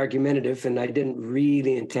bordering on the argumentative, and I didn't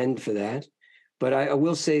really intend for that, but I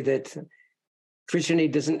will say that Christianity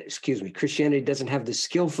doesn't have the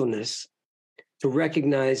skillfulness to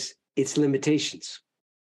recognize its limitations.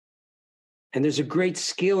 And there's a great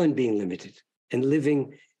skill in being limited and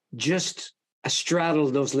living just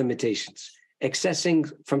astraddle those limitations,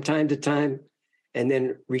 accessing from time to time, and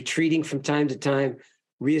then retreating from time to time,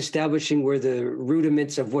 reestablishing where the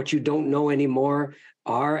rudiments of what you don't know anymore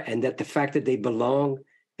are, and that the fact that they belong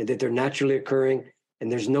and that they're naturally occurring, and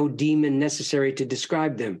there's no demon necessary to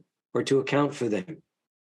describe them or to account for them.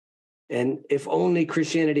 And if only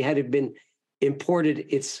Christianity had been imported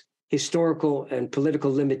its historical and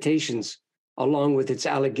political limitations along with its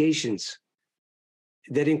allegations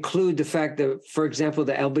that include the fact that, for example,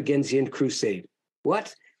 the Albigensian Crusade.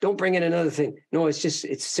 What? Don't bring in another thing. No,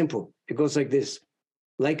 it's simple. It goes like this.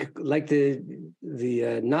 Like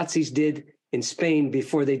the Nazis did in Spain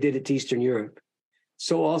before they did it to Eastern Europe.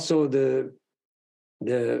 So also the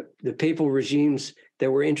papal regimes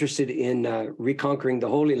that were interested in reconquering the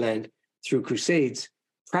Holy Land through crusades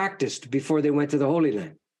practiced before they went to the Holy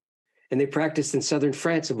Land. And they practiced in southern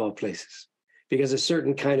France, of all places, because a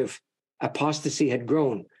certain kind of apostasy had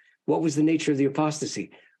grown. What was the nature of the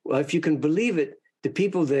apostasy? Well, if you can believe it, the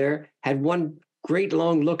people there had one great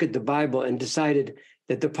long look at the Bible and decided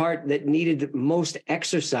that the part that needed most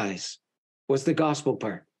exercise was the gospel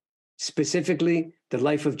part, specifically the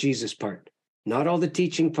life of Jesus part. Not all the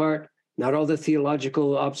teaching part, not all the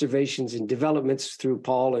theological observations and developments through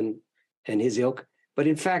Paul and his ilk, but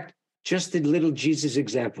in fact, just the little Jesus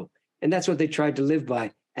example. And that's what they tried to live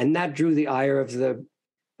by. And that drew the ire of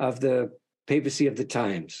the papacy of the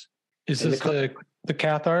times. Is this the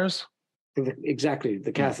Cathars? Exactly,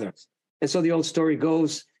 the Cathars. And so the old story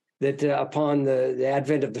goes that upon the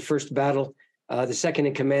advent of the first battle, the second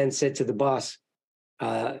in command said to the boss,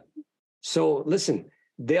 so listen,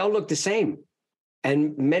 they all look the same.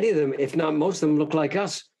 And many of them, if not most of them, look like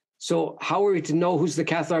us. So how are we to know who's the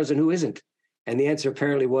Cathars and who isn't? And the answer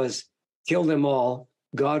apparently was, kill them all.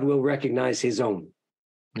 God will recognize his own.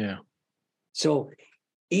 Yeah. So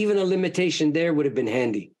even a limitation there would have been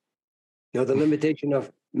handy. You know, the limitation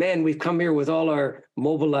of, man, we've come here with all our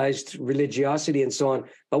mobilized religiosity and so on,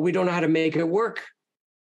 but we don't know how to make it work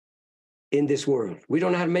in this world. We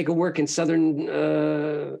don't know how to make it work in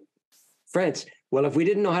southern France. Well, if we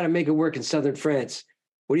didn't know how to make it work in southern France,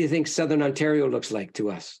 what do you think southern Ontario looks like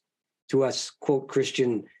to us? To us, quote,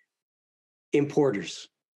 Christian importers.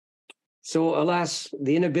 So alas,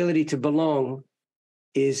 the inability to belong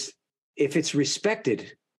is, if it's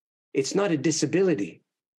respected, it's not a disability.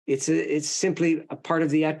 It's simply a part of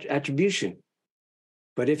the attribution.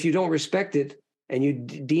 But if you don't respect it and you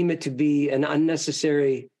deem it to be an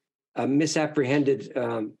unnecessary, misapprehended,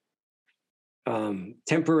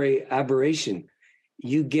 temporary aberration,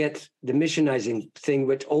 you get the missionizing thing,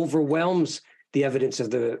 which overwhelms the evidence of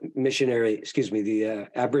the missionary,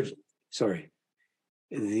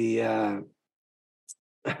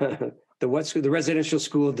 the residential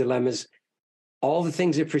school dilemmas, all the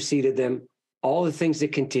things that preceded them, all the things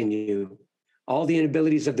that continue, all the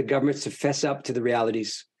inabilities of the governments to fess up to the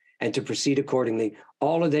realities and to proceed accordingly,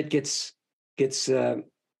 all of that gets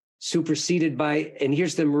superseded by, and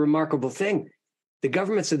here's the remarkable thing, the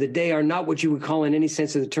governments of the day are not what you would call in any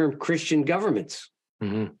sense of the term Christian governments.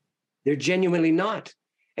 Mm-hmm. They're genuinely not.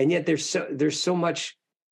 And yet there's so much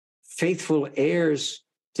faithful heirs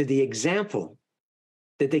to the example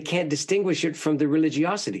that they can't distinguish it from the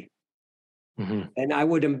religiosity. Mm-hmm. And I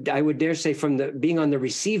would dare say, from being on the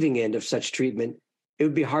receiving end of such treatment, it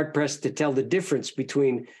would be hard pressed to tell the difference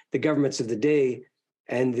between the governments of the day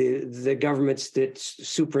and the governments that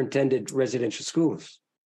superintended residential schools.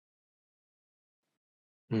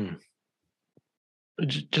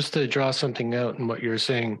 Just to draw something out in what you're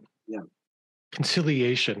saying,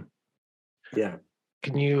 conciliation. Yeah.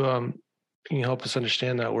 Can you help us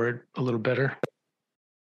understand that word a little better?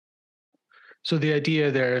 So the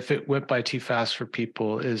idea there, if it went by too fast for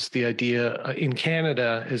people, is the idea in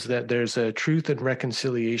Canada is that there's a Truth and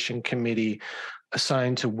Reconciliation Committee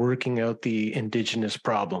assigned to working out the Indigenous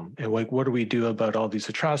problem. And like, what do we do about all these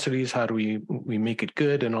atrocities? How do we make it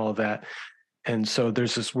good and all of that? And so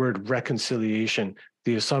there's this word reconciliation,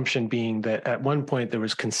 the assumption being that at one point there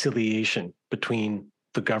was conciliation between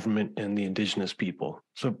the government and the Indigenous people.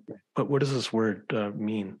 So, but what does this word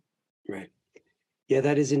mean? Right. Yeah,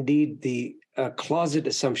 that is indeed the closet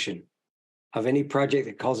assumption of any project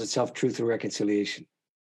that calls itself Truth and Reconciliation.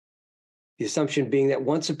 The assumption being that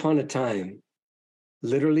once upon a time,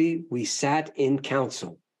 literally, we sat in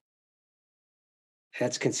council.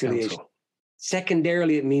 That's conciliation. Council.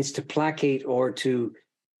 Secondarily, it means to placate or to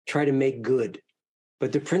try to make good.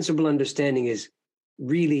 But the principal understanding is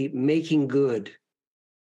really making good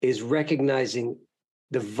is recognizing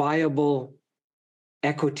the viable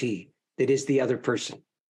equity that is the other person.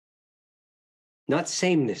 Not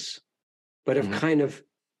sameness, but of kind of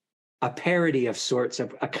a parity of sorts, a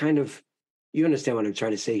kind of, you understand what I'm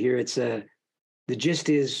trying to say here. It's the gist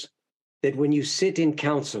is that when you sit in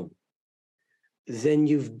council then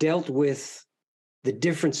you've dealt with the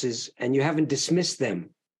differences and you haven't dismissed them,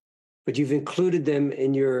 but you've included them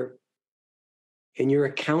in your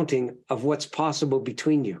accounting of what's possible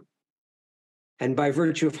between you. And by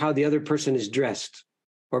virtue of how the other person is dressed,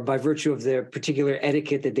 or by virtue of their particular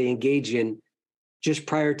etiquette that they engage in just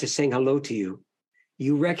prior to saying hello to you,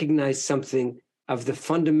 you recognize something of the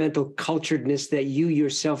fundamental culturedness that you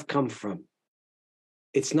yourself come from.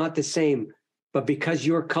 It's not the same, but because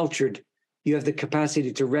you're cultured, you have the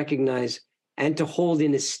capacity to recognize and to hold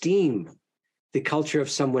in esteem the culture of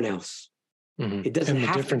someone else. Mm-hmm. It doesn't and the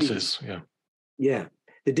have differences, to be. yeah. Yeah.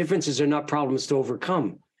 The differences are not problems to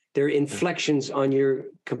overcome. They're inflections on your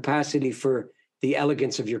capacity for the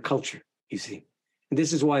elegance of your culture, you see. And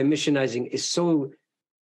this is why missionizing is so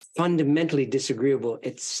fundamentally disagreeable.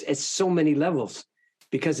 It's so many levels,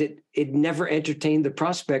 because it never entertained the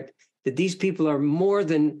prospect that these people are more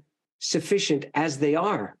than sufficient as they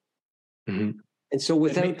are. Mm-hmm. And so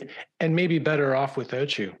without... And maybe better off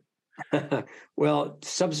without you. Well,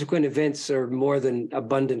 subsequent events are more than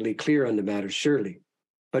abundantly clear on the matter, surely.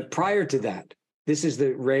 But prior to that, this is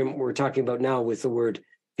the realm we're talking about now with the word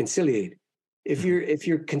conciliate. If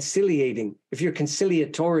you're conciliating, if you're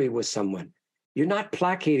conciliatory with someone, you're not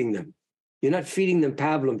placating them. You're not feeding them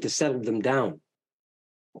pablum to settle them down.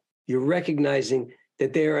 You're recognizing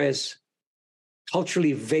that they're as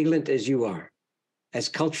culturally valent as you are, as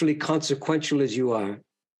culturally consequential as you are,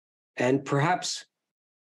 and perhaps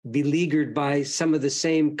beleaguered by some of the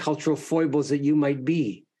same cultural foibles that you might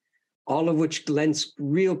be, all of which lends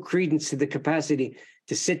real credence to the capacity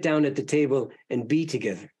to sit down at the table and be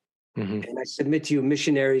together. Mm-hmm. And I submit to you,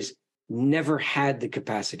 missionaries never had the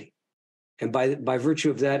capacity. And by virtue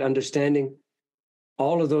of that understanding,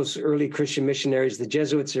 all of those early Christian missionaries, the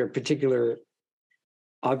Jesuits are a particular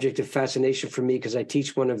object of fascination for me, because I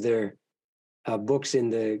teach one of their books in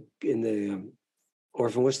the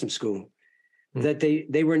Orphan Wisdom School, that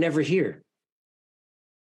they were never here.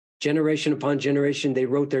 Generation upon generation, they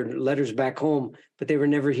wrote their letters back home, but they were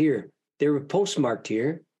never here. They were postmarked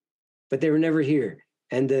here, but they were never here.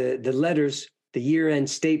 And the letters, the year-end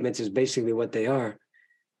statements is basically what they are.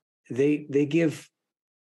 They give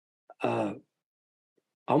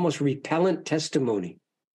almost repellent testimony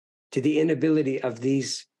to the inability of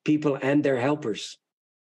these people and their helpers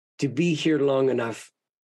to be here long enough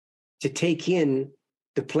to take in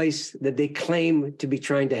the place that they claim to be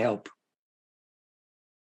trying to help.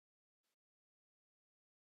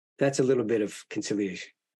 That's a little bit of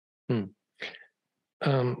conciliation.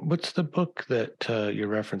 What's the book that you're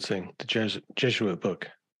referencing, the Jesuit book?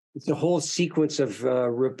 It's a whole sequence of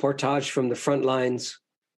reportage from the front lines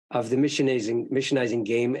of the missionizing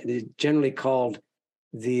game. It's generally called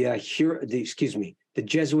the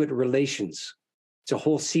Jesuit Relations. It's a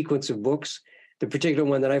whole sequence of books. The particular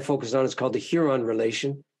one that I focused on is called the Huron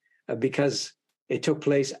Relation, because it took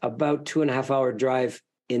place about 2.5 hour drive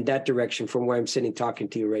in that direction from where I'm sitting talking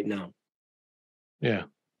to you right now. Yeah.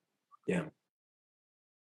 Yeah.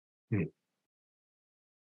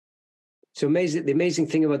 So the amazing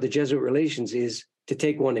thing about the Jesuit Relations is, to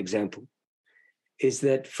take one example, is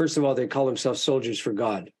that, first of all, they call themselves soldiers for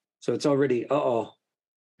God. So it's already,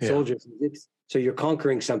 soldiers. So you're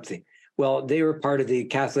conquering something. Well, they were part of the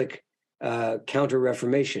Catholic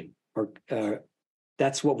Counter-Reformation, or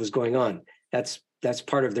that's what was going on. That's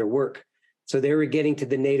part of their work. So they were getting to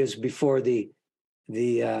the natives before the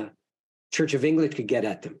Church of England could get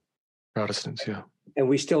at them. Protestants, yeah. And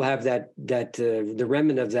we still have the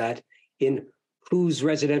remnant of that in whose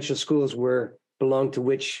residential schools belong to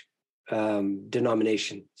which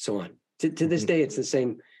denomination, so on. To this day, it's the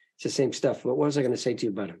same stuff. But what was I going to say to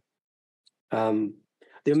you about it?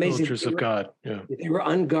 The amazing soldiers of God. Yeah, they were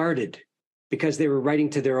unguarded because they were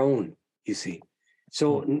writing to their own. You see,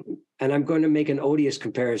 so and I'm going to make an odious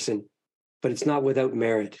comparison, but it's not without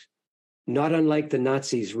merit. Not unlike the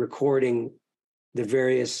Nazis recording the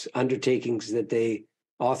various undertakings that they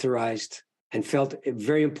authorized and felt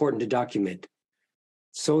very important to document.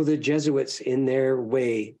 So the Jesuits, in their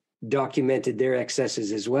way, documented their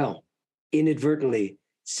excesses as well, inadvertently,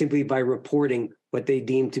 simply by reporting what they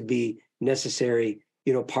deemed to be necessary,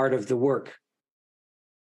 part of the work.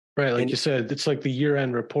 Right, like you said, it's like the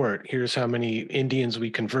year-end report. Here's how many Indians we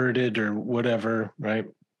converted or whatever, right?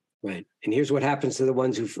 Right. And here's what happens to the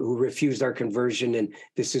ones who refused our conversion, and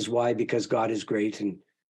this is why, because God is great. And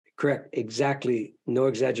correct, exactly, no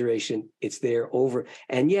exaggeration. It's there over.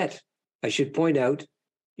 And yet, I should point out,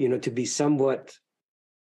 to be somewhat,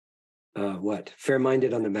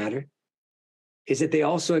 fair-minded on the matter, is that they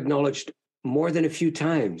also acknowledged more than a few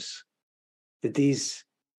times that the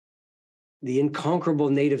inconquerable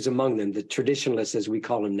natives among them, the traditionalists as we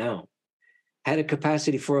call them now, had a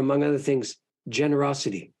capacity for, among other things,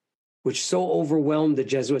 generosity, which so overwhelmed the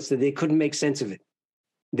Jesuits that they couldn't make sense of it.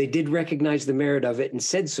 They did recognize the merit of it and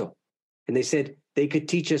said so. And they said they could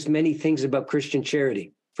teach us many things about Christian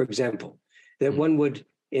charity, for example, that one would,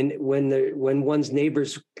 when one's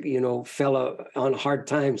neighbors, fell on hard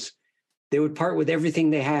times, they would part with everything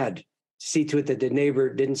they had to see to it that the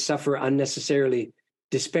neighbor didn't suffer unnecessarily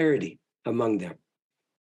disparity among them.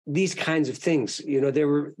 These kinds of things, they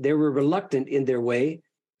were reluctant in their way,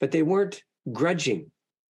 but they weren't grudging.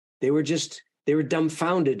 They were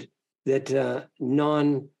dumbfounded that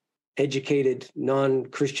non-educated,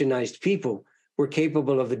 non-Christianized people were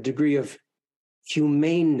capable of a degree of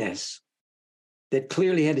humaneness that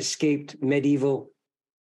clearly had escaped the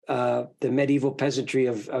medieval peasantry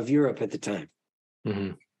of Europe at the time.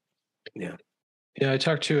 Mm-hmm. Yeah. Yeah, I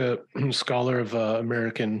talked to a scholar of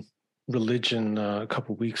American religion a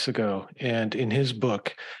couple of weeks ago, and in his book,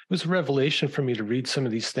 it was a revelation for me to read some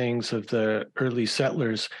of these things of the early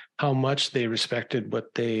settlers, how much they respected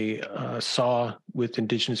what they saw with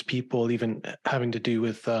indigenous people, even having to do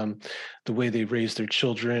with the way they raised their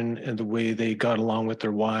children and the way they got along with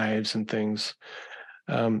their wives and things.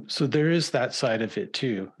 So there is that side of it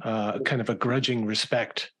too, kind of a grudging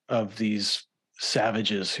respect of these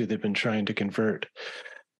savages who they've been trying to convert.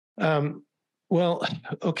 Well,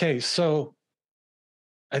 okay, so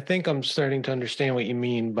I think I'm starting to understand what you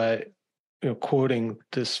mean by quoting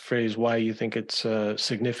this phrase, why you think it's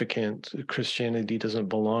significant. Christianity doesn't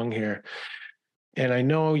belong here. And I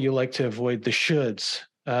know you like to avoid the shoulds,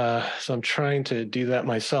 so I'm trying to do that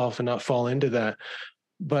myself and not fall into that.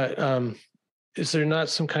 But is there not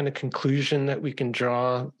some kind of conclusion that we can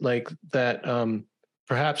draw, like that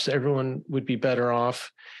perhaps everyone would be better off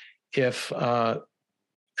if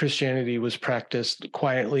Christianity was practiced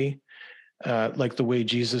quietly, like the way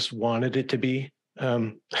Jesus wanted it to be,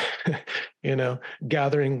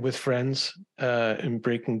 gathering with friends and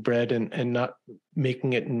breaking bread and not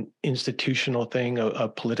making it an institutional thing, a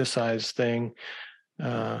politicized thing,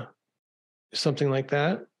 something like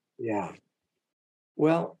that? Yeah.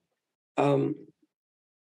 Well, you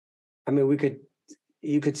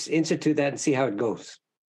could institute that and see how it goes.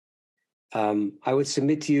 I would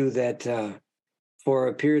submit to you that for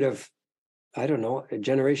a period of, I don't know, a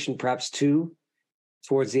generation, perhaps two,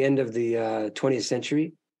 towards the end of the 20th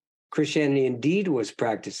century, Christianity indeed was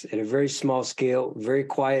practiced at a very small scale, very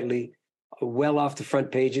quietly, well off the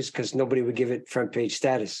front pages, because nobody would give it front page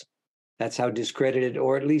status. That's how discredited,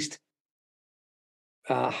 or at least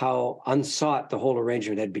how unsought the whole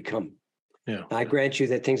arrangement had become. Yeah. I grant you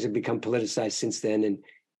that things have become politicized since then,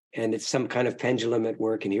 and it's some kind of pendulum at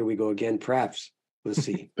work, and here we go again, perhaps. We'll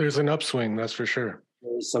see. There's an upswing, that's for sure.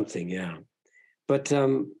 There's something, yeah. But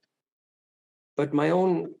my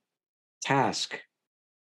own task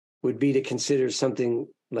would be to consider something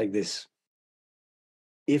like this.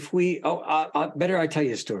 If we, better I tell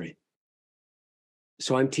you a story.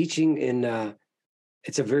 So I'm teaching in,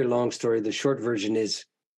 it's a very long story. The short version is,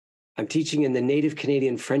 I'm teaching in the Native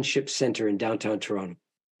Canadian Friendship Center in downtown Toronto.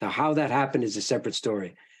 Now, how that happened is a separate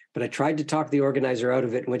story. But I tried to talk the organizer out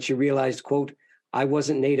of it. And when she realized, quote, I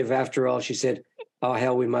wasn't Native after all, she said, oh,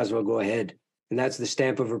 hell, we might as well go ahead. And that's the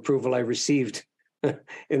stamp of approval I received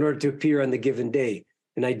in order to appear on the given day.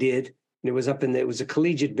 And I did. And it was it was a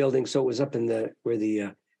collegiate building. So it was up in where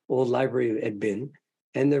the old library had been.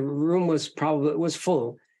 And the room was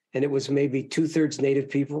full. And it was maybe 2/3 Native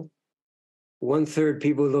people, 1/3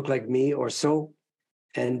 people who looked like me or so.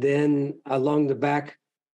 And then along the back,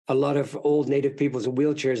 a lot of old Native peoples in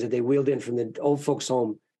wheelchairs that they wheeled in from the old folks'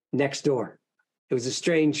 home next door. It was a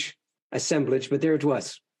strange assemblage, but there it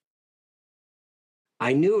was.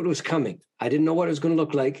 I knew it was coming. I didn't know what it was going to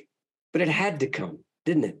look like, but it had to come,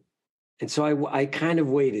 didn't it? And so I kind of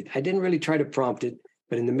waited. I didn't really try to prompt it,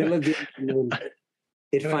 but in the middle of the afternoon,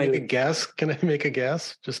 it finally... Can I make a guess? Can I make a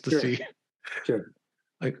guess just to see? Sure.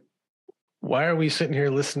 Like, why are we sitting here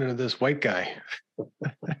listening to this white guy?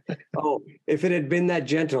 Oh, if it had been that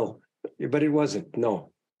gentle, but it wasn't.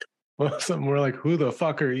 No. Well, something more like, who the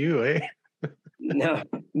fuck are you, eh?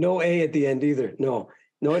 No A at the end either. No,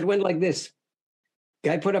 it went like this.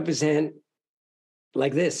 Guy put up his hand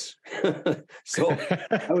like this. So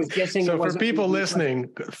I was guessing. So for people listening,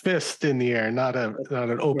 fist in the air, not an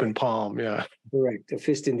open palm. Yeah. Correct. A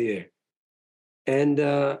fist in the air.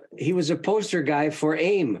 And he was a poster guy for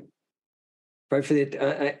AIM, right, for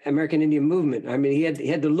the American Indian movement. I mean, he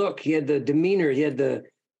had the look, he had the demeanor, he had the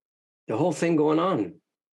whole thing going on.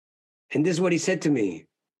 And this is what he said to me.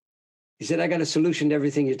 He said, I got a solution to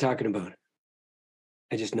everything you're talking about.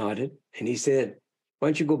 I just nodded. And he said, why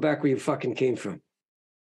don't you go back where you fucking came from?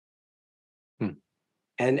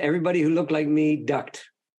 And everybody who looked like me ducked.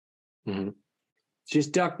 Mm-hmm.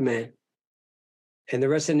 Just ducked, man. And the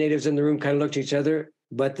rest of the natives in the room kind of looked at each other.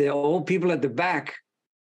 But the old people at the back,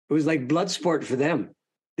 it was like blood sport for them.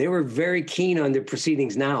 They were very keen on the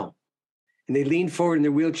proceedings now. And they leaned forward in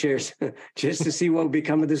their wheelchairs just to see what would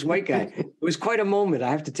become of this white guy. It was quite a moment,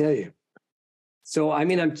 I have to tell you. So, I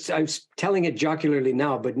mean, I'm telling it jocularly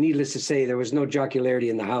now, but needless to say, there was no jocularity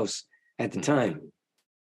in the house at the time,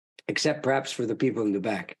 except perhaps for the people in the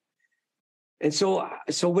back. And so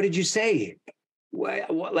what did you say?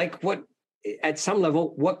 What, at some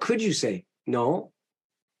level, what could you say? No,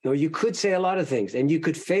 you could say a lot of things, and you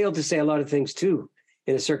could fail to say a lot of things too.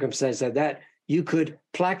 In a circumstance like that, you could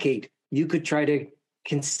placate, you could try to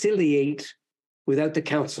conciliate without the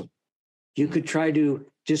counsel. You could try to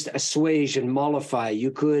just assuage and mollify.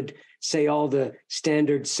 You could say all the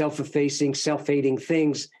standard self-effacing, self-hating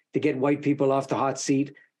things to get white people off the hot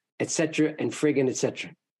seat, etc., and friggin'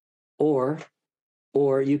 etc. Or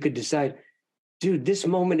you could decide, dude, this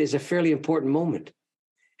moment is a fairly important moment,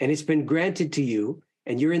 and it's been granted to you,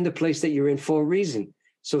 and you're in the place that you're in for a reason.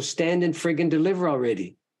 So stand and friggin' deliver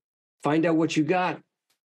already. Find out what you got.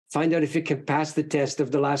 Find out if it can pass the test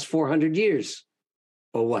of the last 400 years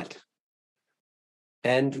or what.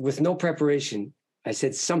 And with no preparation, I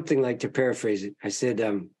said something like, to paraphrase it, I said,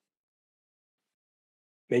 man,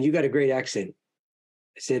 you got a great accent.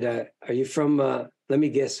 I said, are you from, let me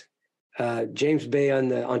guess, James Bay on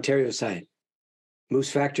the Ontario side?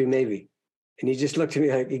 Moose Factory, maybe. And he just looked at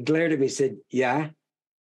me, he glared at me, said, yeah.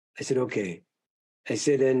 I said, okay. I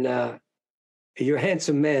said, and you're a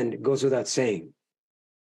handsome man, it goes without saying.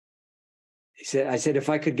 I said, if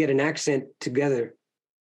I could get an accent together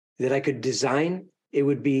that I could design, it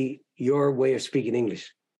would be your way of speaking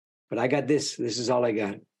English. But I got this. This is all I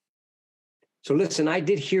got. So listen, I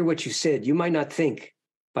did hear what you said. You might not think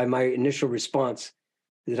by my initial response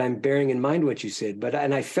that I'm bearing in mind what you said,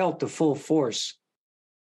 and I felt the full force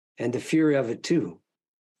and the fury of it too.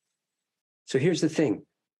 So here's the thing.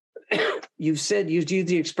 You've used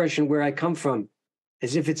the expression where I come from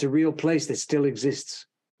as if it's a real place that still exists.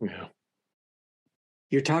 Yeah.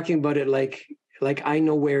 You're talking about it like I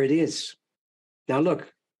know where it is. Now,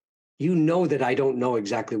 look, you know that I don't know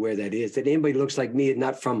exactly where that is, that anybody looks like me is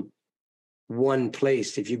not from one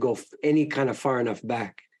place if you go any kind of far enough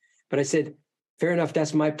back. But I said, fair enough,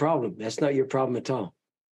 that's my problem. That's not your problem at all.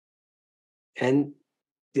 And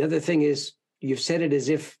the other thing is, you've said it as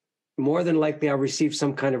if more than likely I'll receive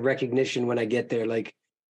some kind of recognition when I get there, like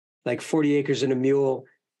 40 acres and a mule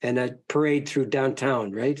and a parade through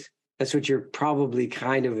downtown, right? That's what you're probably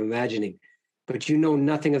kind of imagining. But you know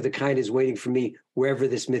nothing of the kind is waiting for me wherever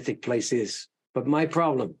this mythic place is. But my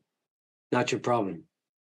problem, not your problem.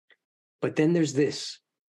 But then there's this.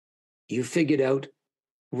 You figured out,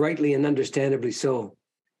 rightly and understandably so,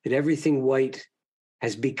 that everything white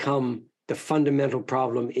has become the fundamental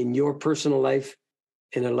problem in your personal life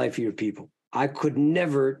and in the life of your people. I could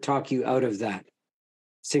never talk you out of that.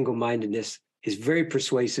 Single-mindedness is very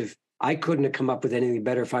persuasive. I couldn't have come up with anything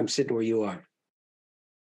better if I'm sitting where you are.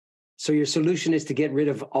 So your solution is to get rid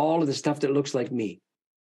of all of the stuff that looks like me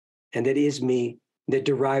and that is me, that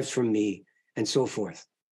derives from me, and so forth.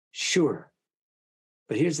 Sure.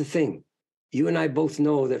 But here's the thing. You and I both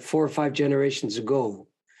know that 4 or 5 generations ago,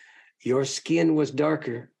 your skin was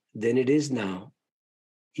darker than it is now.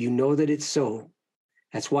 You know that it's so.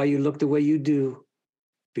 That's why you look the way you do,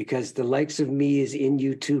 because the likes of me is in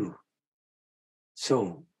you too.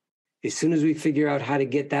 So as soon as we figure out how to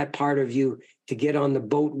get that part of you to get on the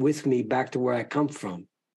boat with me back to where I come from,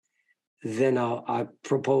 then I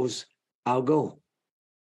propose I'll go.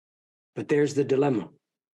 But there's the dilemma,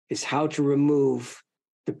 is how to remove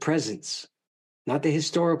the presence, not the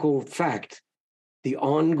historical fact, the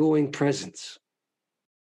ongoing presence.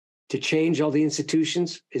 To change all the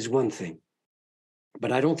institutions is one thing,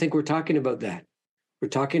 but I don't think we're talking about that. We're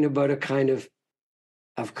talking about a kind of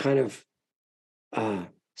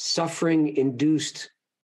suffering-induced,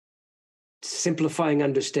 simplifying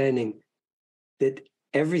understanding that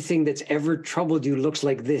everything that's ever troubled you looks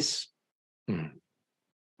like this.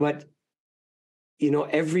 But,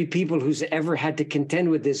 every people who's ever had to contend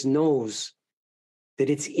with this knows that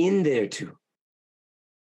it's in there too.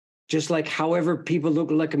 Just like however people look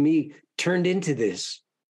like me turned into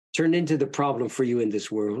the problem for you in this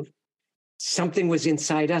world, something was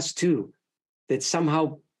inside us too that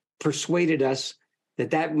somehow persuaded us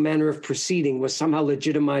that manner of proceeding was somehow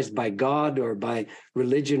legitimized by God or by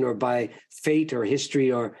religion or by fate or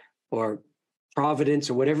history or providence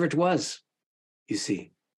or whatever it was. You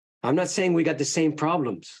see, I'm not saying we got the same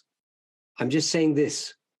problems. I'm just saying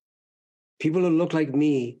this. People who look like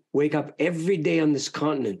me wake up every day on this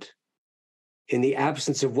continent in the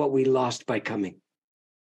absence of what we lost by coming,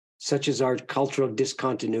 such as our cultural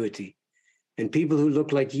discontinuity. And people who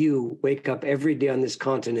look like you wake up every day on this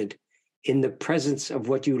continent in the presence of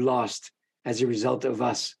what you lost as a result of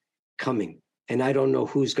us coming. And I don't know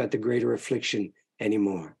who's got the greater affliction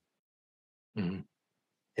anymore. Mm-hmm.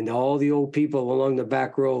 And all the old people along the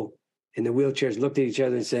back row in the wheelchairs looked at each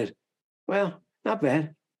other and said, well, not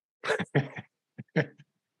bad.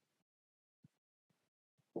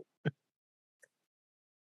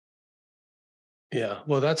 Yeah.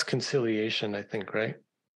 Well, that's conciliation, I think, right?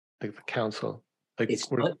 Like the council. Like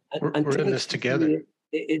we're in this together.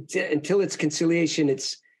 Until it's conciliation,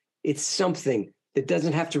 it's something that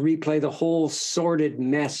doesn't have to replay the whole sordid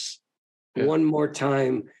mess one more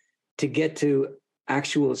time to get to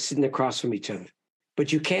actual sitting across from each other.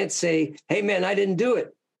 But you can't say, hey man, I didn't do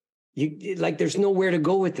it. You like there's nowhere to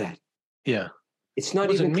go with that. Yeah. It's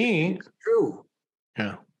not even me. It's true.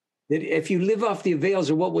 Yeah. That if you live off the avails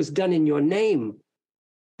of what was done in your name,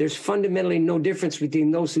 there's fundamentally no difference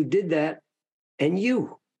between those who did that and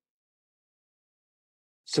you.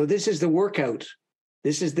 So this is the workout.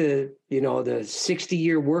 This is the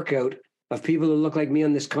 60-year workout of people who look like me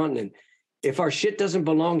on this continent. If our shit doesn't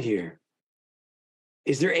belong here,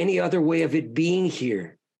 is there any other way of it being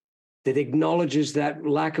here that acknowledges that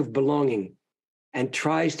lack of belonging and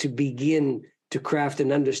tries to begin to craft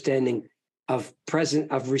an understanding of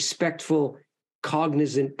respectful,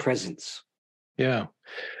 cognizant presence? Yeah.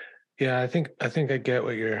 Yeah, I think I get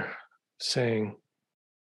what you're saying.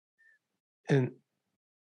 And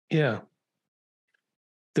yeah,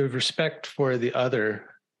 the respect for the other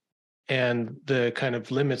and the kind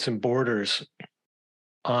of limits and borders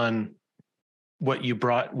on what you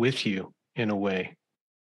brought with you in a way.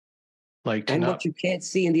 Like and what you can't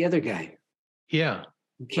see in the other guy. Yeah.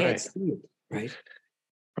 You can't see it, right?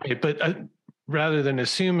 Right. But rather than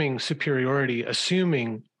assuming superiority,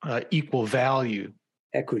 assuming equal value.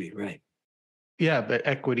 Equity, right. Yeah, but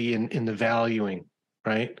equity in the valuing,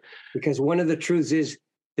 right? Because one of the truths is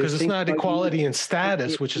because it's not equality in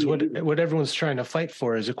status, which is what everyone's trying to fight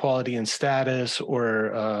for, is equality in status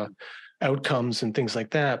or outcomes and things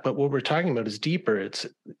like that. But what we're talking about is deeper. It's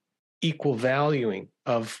equal valuing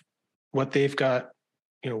of what they've got,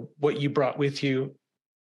 what you brought with you.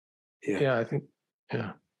 Yeah, I think,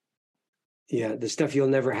 yeah. Yeah, the stuff you'll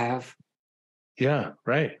never have. Yeah,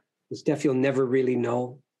 right. The stuff you'll never really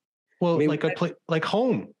know. Well, I mean, like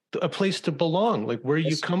home, a place to belong, like where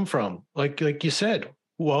you come from. Like you said,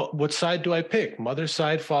 well, what side do I pick? Mother's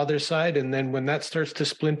side, father's side, and then when that starts to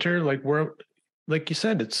splinter, like you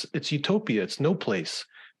said, it's utopia. It's no place,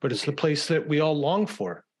 but it's the place that we all long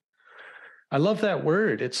for. I love that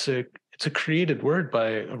word. It's a created word by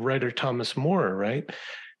a writer, Thomas More, right?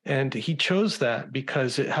 And he chose that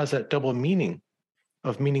because it has that double meaning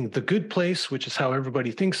of meaning the good place, which is how everybody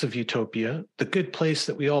thinks of utopia, the good place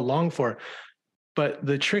that we all long for. But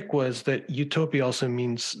the trick was that utopia also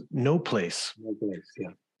means no place. No place, yeah.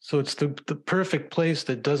 So it's the perfect place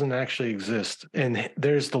that doesn't actually exist. And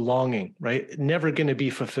there's the longing, right? Never going to be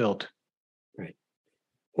fulfilled. Right.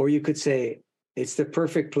 Or you could say it's the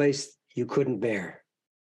perfect place you couldn't bear.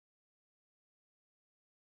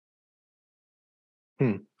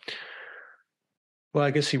 Well,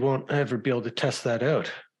 I guess you won't ever be able to test that out.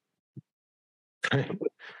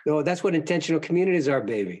 No, that's what intentional communities are,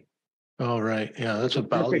 baby. Oh, right. Yeah, that's what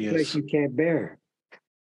Bali is. Place you can't bear.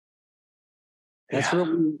 That's what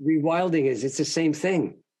rewilding is. It's the same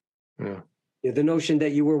thing. Yeah. The notion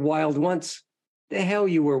that you were wild once. The hell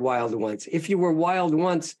you were wild once. If you were wild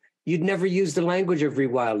once, you'd never use the language of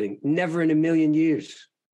rewilding. Never in a million years.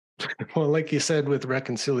 Well, like you said with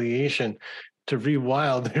reconciliation, to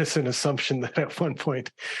rewild, there's an assumption that at one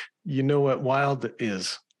point you know what wild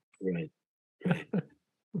is. Right.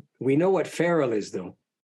 We know what feral is, though.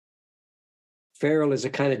 Feral is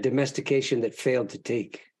a kind of domestication that failed to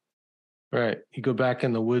take. Right. You go back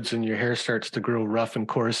in the woods and your hair starts to grow rough and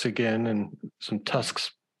coarse again, and some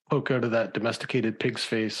tusks poke out of that domesticated pig's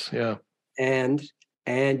face. Yeah. And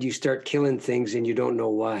you start killing things and you don't know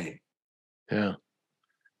why. Yeah.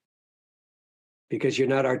 Because you're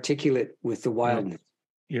not articulate with the wildness.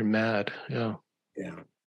 You're mad. Yeah. Yeah.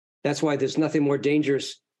 That's why there's nothing more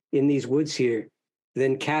dangerous in these woods here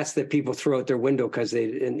than cats that people throw out their window because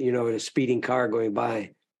in a speeding car going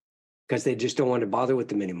by, because they just don't want to bother with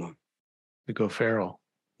them anymore. They go feral.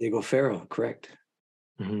 They go feral, correct.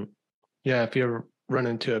 Mm-hmm. Yeah. If you ever run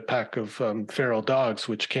into a pack of feral dogs,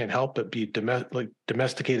 which can't help but be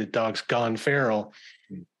domesticated dogs gone feral.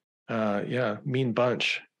 Yeah. Mean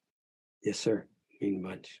bunch. Yes, sir. Mean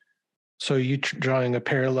bunch. So you drawing a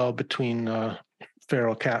parallel between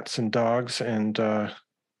feral cats and dogs and,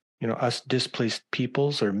 us displaced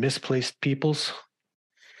peoples or misplaced peoples?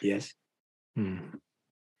 Yes. Hmm.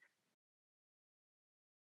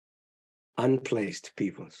 Unplaced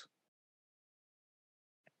peoples.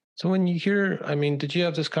 So when you hear, did you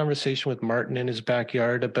have this conversation with Martin in his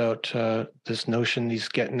backyard about this notion he's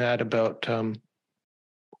getting at about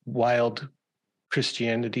wild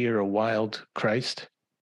Christianity or a wild Christ?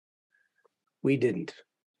 We didn't.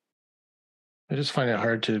 I just find it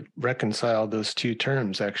hard to reconcile those two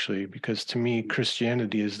terms, actually, because to me,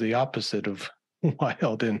 Christianity is the opposite of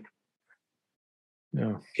wild. And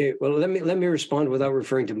Okay, well, let me respond without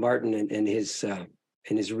referring to Martin and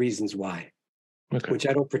his reasons why, okay. Which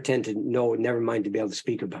I don't pretend to know. Never mind to be able to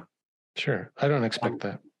speak about. Sure, I don't expect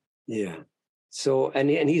that. Yeah. So,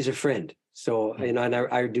 and he's a friend. So, and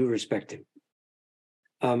I do respect him.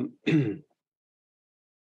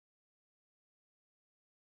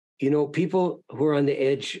 People who are on the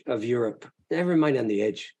edge of Europe, never mind on the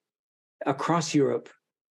edge, across Europe,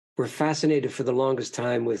 were fascinated for the longest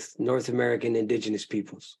time with North American indigenous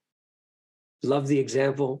peoples. Love the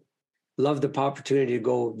example, love the opportunity to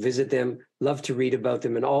go visit them, love to read about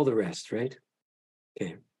them and all the rest, right?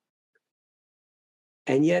 Okay.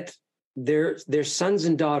 And yet their sons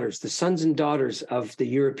and daughters, the sons and daughters of the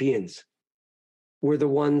Europeans, were the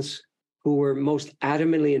ones who were most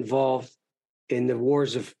adamantly involved in the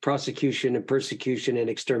wars of prosecution and persecution and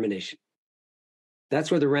extermination. That's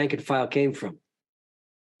where the rank and file came from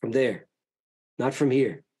there, not from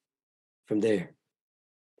here, from there.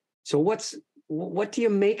 So what do you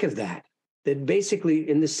make of that? That basically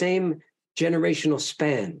in the same generational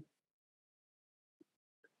span,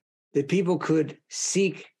 that people could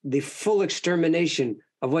seek the full extermination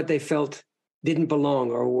of what they felt didn't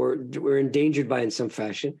belong or were endangered by in some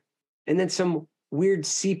fashion, and then some weird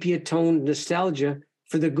sepia-toned nostalgia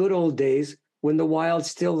for the good old days when the wild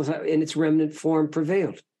still in its remnant form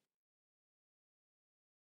prevailed.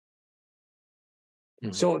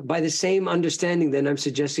 Mm-hmm. So by the same understanding, then I'm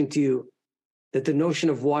suggesting to you that the notion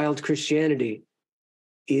of wild Christianity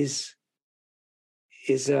is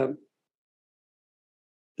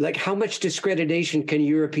like, how much discreditation can a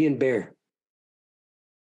European bear?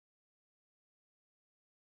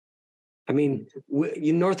 I mean,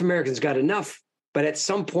 North Americans got enough, but at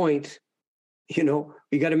some point,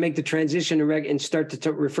 we got to make the transition and start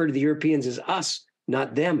to refer to the Europeans as us,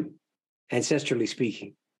 not them, ancestrally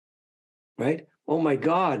speaking, right? Oh my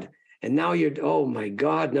God. And now oh my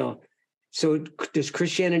God, no. So does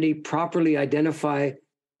Christianity properly identify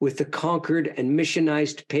with the conquered and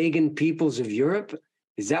missionized pagan peoples of Europe?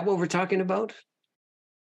 Is that what we're talking about?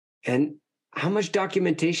 And how much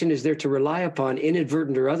documentation is there to rely upon,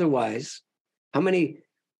 inadvertent or otherwise? How many,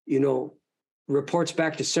 reports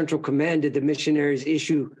back to Central Command did the missionaries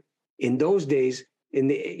issue in those days in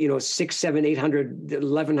the, 600, 700, 800,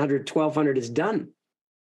 1100, 1200 is done.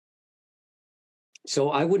 So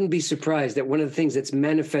I wouldn't be surprised that one of the things that's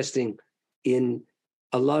manifesting in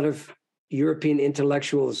a lot of European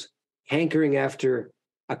intellectuals hankering after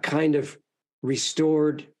a kind of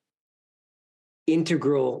restored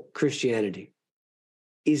integral Christianity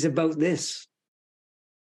is about this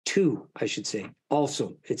too, I should say.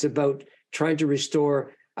 Also, it's about trying to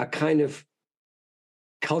restore a kind of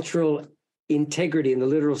cultural integrity in the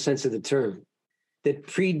literal sense of the term that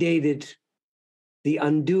predated the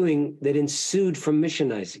undoing that ensued from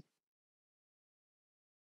missionizing,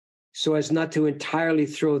 so as not to entirely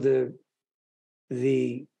throw the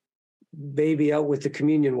baby out with the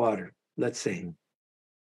communion water, let's say.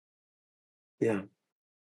 Yeah.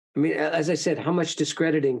 I mean, as I said, how much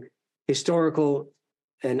discrediting, historical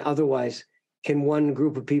and otherwise, can one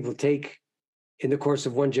group of people take in the course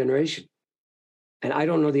of one generation? And I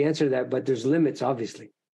don't know the answer to that, but there's limits,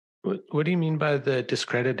 obviously. What do you mean by the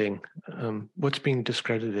discrediting? What's being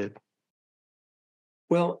discredited?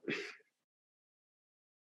 Well,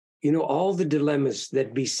 all the dilemmas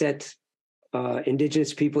that beset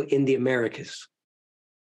indigenous people in the Americas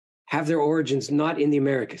have their origins not in the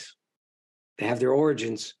Americas. They have their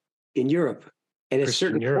origins in Europe, and a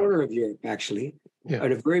certain corner of Europe, actually,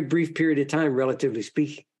 in a very brief period of time, relatively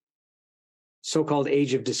speaking. So-called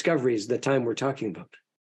Age of Discovery is the time we're talking about,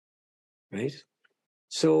 right?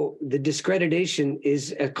 So the discreditation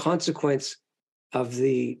is a consequence of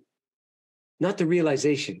not the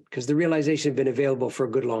realization, because the realization had been available for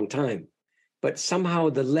a good long time, but somehow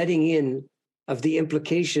the letting in of the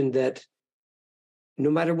implication that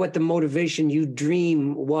no matter what the motivation you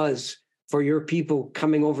dream was for your people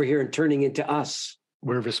coming over here and turning into us,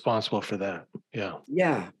 we're responsible for that. Yeah.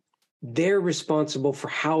 Yeah. They're responsible for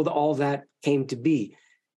how all that came to be.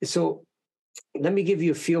 So let me give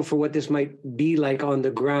you a feel for what this might be like on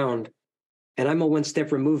the ground. And I'm a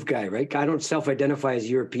one-step removed guy, right? I don't self-identify as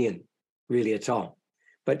European, really, at all.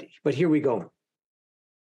 But here we go.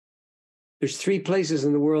 There's 3 places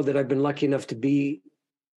in the world that I've been lucky enough to be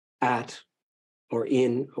at or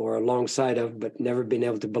in or alongside of, but never been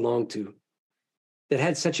able to belong to, that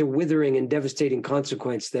had such a withering and devastating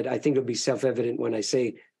consequence that I think it'll be self-evident when I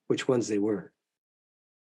say which ones they were.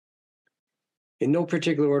 In no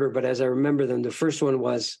particular order, but as I remember them, the first one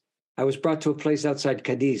was I was brought to a place outside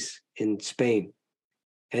Cadiz in Spain.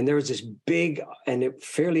 And there was this big and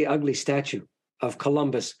fairly ugly statue of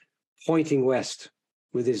Columbus pointing west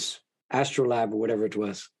with his astrolabe or whatever it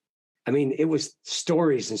was. I mean, it was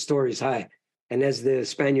stories and stories high. And as the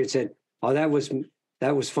Spaniard said, oh, that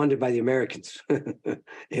was funded by the Americans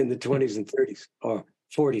in the 20s and 30s, or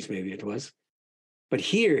 40s maybe it was. But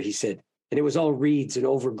here, he said, and it was all reeds and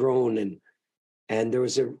overgrown, and there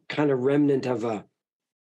was a kind of remnant of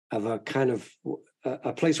a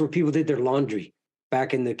place where people did their laundry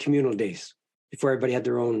back in the communal days, before everybody had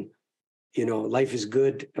their own, life is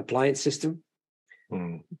good appliance system.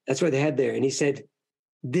 Mm. That's what they had there. And he said,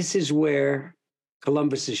 this is where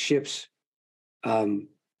Columbus's ships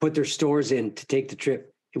put their stores in to take the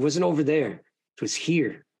trip. It wasn't over there. It was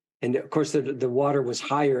here. And of course, the water was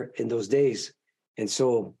higher in those days. And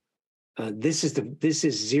so this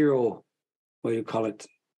is zero, what do you call it?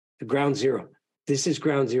 The ground zero. This is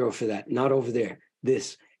ground zero for that, not over there.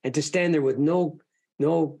 This. And to stand there with no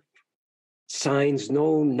signs,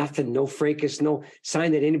 no nothing, no fracas, no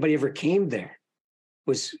sign that anybody ever came there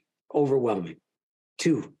was overwhelming.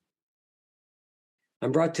 2,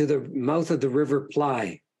 I'm brought to the mouth of the River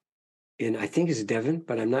Ply in, I think it's Devon,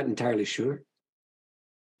 but I'm not entirely sure.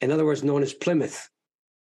 In other words, known as Plymouth.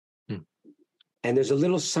 And there's a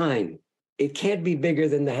little sign. It can't be bigger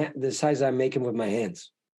than the size I'm making with my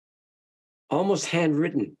hands. Almost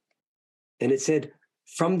handwritten. And it said,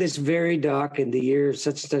 from this very dock in the year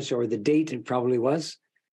such and such, or the date it probably was,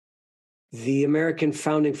 the American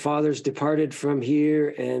founding fathers departed from here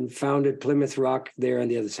and founded Plymouth Rock there on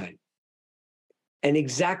the other side. And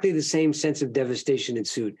exactly the same sense of devastation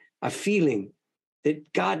ensued. A feeling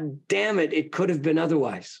that, God damn it, it could have been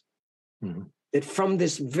otherwise. Mm-hmm. That from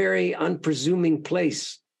this very unpresuming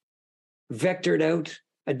place vectored out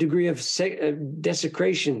a degree of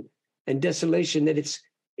desecration and desolation that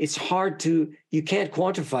it's hard to, you can't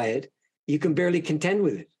quantify it. You can barely contend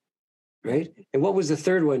with it, right? And what was the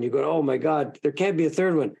third one? You go, oh my God, there can't be a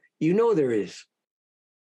third one. There is.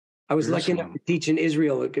 I was lucky enough to teach in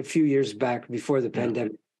Israel a few years back before the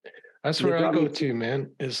pandemic. That's where I go to,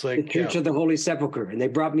 man. It's like the Church of the Holy Sepulchre. And they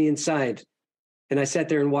brought me inside. And I sat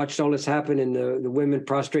there and watched all this happen, and the women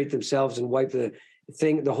prostrate themselves and wipe the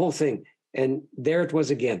whole thing. And there it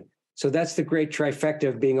was again. So that's the great trifecta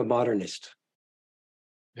of being a modernist.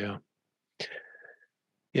 Yeah.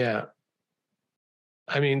 Yeah.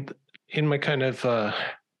 I mean, in my kind of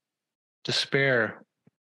despair,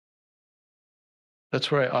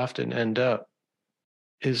 that's where I often end up,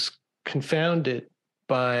 is confounded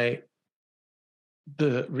by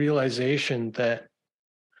the realization that,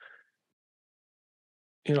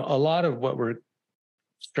 a lot of what we're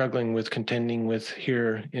struggling with, contending with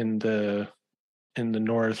here in the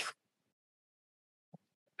North,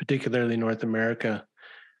 particularly North America,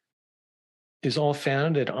 is all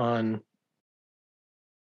founded on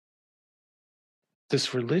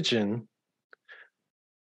this religion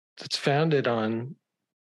that's founded on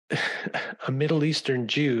a Middle Eastern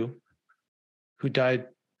Jew who died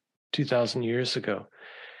 2,000 years ago.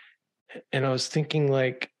 And I was thinking,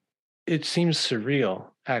 it seems surreal,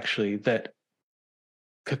 actually, that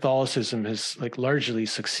Catholicism has largely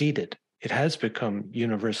succeeded. It has become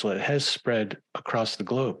universal. It has spread across the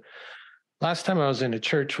globe. Last time I was in a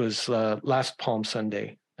church was last Palm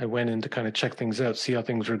Sunday. I went in to kind of check things out, see how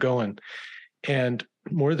things were going. And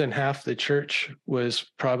more than half the church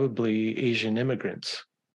was probably Asian immigrants,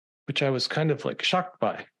 which I was kind of shocked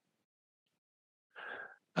by.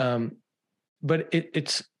 But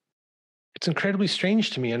it's incredibly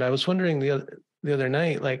strange to me. And I was wondering the other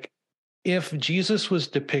night, if Jesus was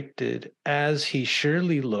depicted as he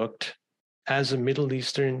surely looked as a Middle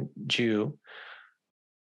Eastern Jew,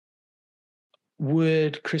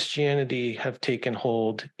 would Christianity have taken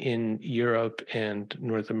hold in Europe and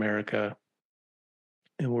North America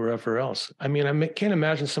and wherever else? I mean, I can't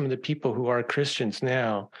imagine some of the people who are Christians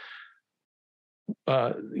now,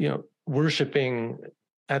 worshiping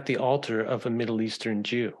at the altar of a Middle Eastern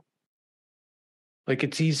Jew.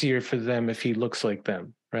 It's easier for them if he looks like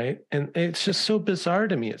them, right? And it's just so bizarre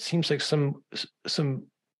to me. It seems like some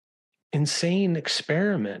insane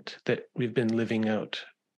experiment that we've been living out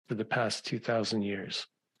for the past 2,000 years?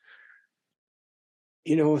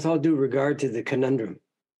 With all due regard to the conundrum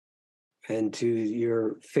and to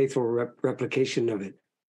your faithful replication of it,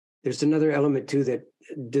 there's another element too that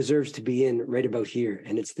deserves to be in right about here,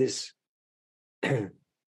 and it's this. When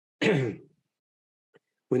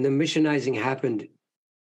the missionizing happened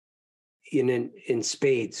in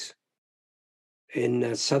spades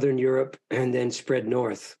in southern Europe and then spread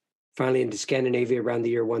north, finally into Scandinavia around the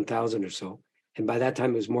year 1000 or so, and by that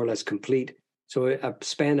time it was more or less complete. So a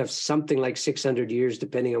span of something like 600 years,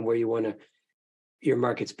 depending on where you want to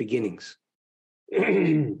earmark its beginnings.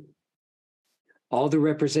 All the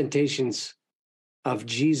representations of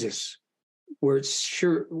Jesus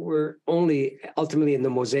were only ultimately in the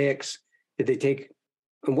mosaics did they take.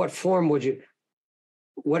 And what form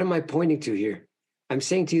what am I pointing to here? I'm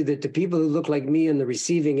saying to you that the people who look like me on the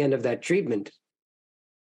receiving end of that treatment,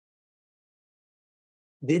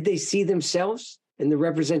 did they see themselves in the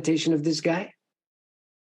representation of this guy?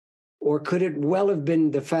 Or could it well have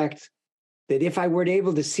been the fact that if I were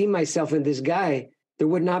able to see myself in this guy, there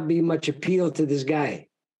would not be much appeal to this guy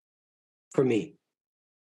for me?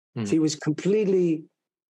 So he was completely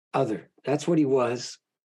other. That's what he was.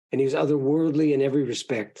 And he was otherworldly in every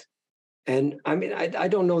respect. And I mean, I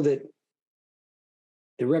don't know that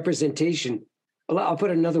the representation, I'll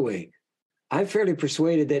put it another way. I'm fairly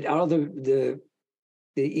persuaded that all the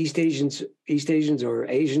East Asians or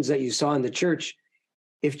Asians that you saw in the church,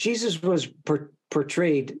 if Jesus was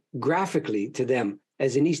portrayed graphically to them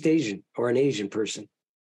as an East Asian or an Asian person,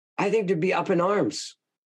 I think they'd be up in arms.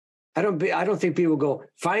 I don't think people go,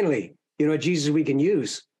 finally, Jesus we can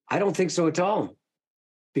use. I don't think so at all.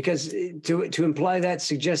 Because to imply that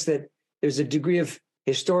suggests that there's a degree of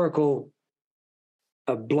historical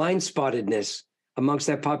blind spottedness amongst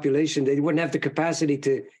that population. They wouldn't have the capacity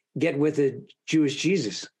to get with a Jewish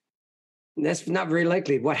Jesus. And that's not very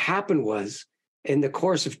likely. What happened was, in the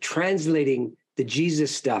course of translating the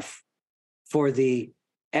Jesus stuff for the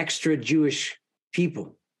extra Jewish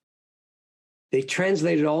people, they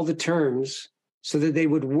translated all the terms so that they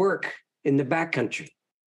would work in the backcountry.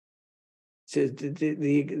 So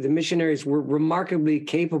the missionaries were remarkably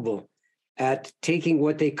capable at taking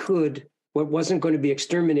what they could, what wasn't going to be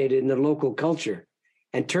exterminated in the local culture,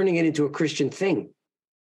 and turning it into a Christian thing,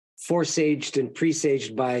 foresaged and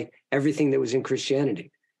presaged by everything that was in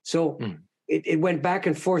Christianity. So it went back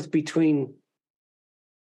and forth between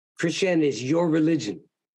Christianity is your religion,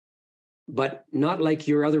 but not like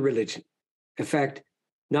your other religion. In fact,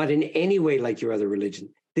 not in any way like your other religion.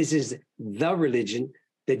 This is the religion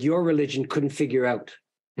that your religion couldn't figure out.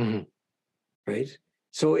 Right?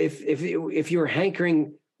 So if you're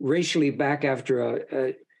hankering racially back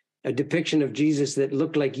after a depiction of Jesus that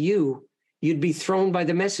looked like you'd be thrown by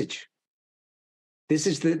the message. This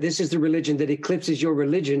is the religion that eclipses your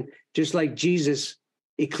religion, just like Jesus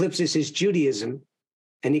eclipses his Judaism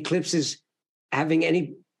and eclipses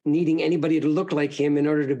needing anybody to look like him in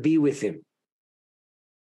order to be with him.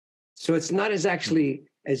 So it's not as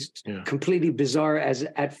completely bizarre as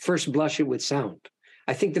at first blush it would sound.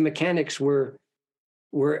 I think the mechanics were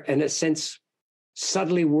in a sense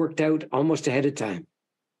subtly worked out almost ahead of time.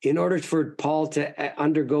 In order for Paul to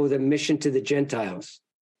undergo the mission to the Gentiles,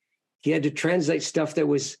 he had to translate stuff that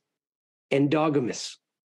was endogamous,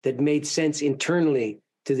 that made sense internally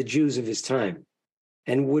to the Jews of his time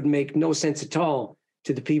and would make no sense at all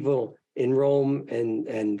to the people in Rome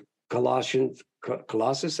and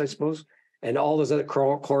Colossus, I suppose, and all those other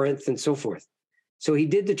Corinth and so forth. So he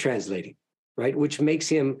did the translating, right, which makes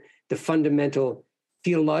him the fundamental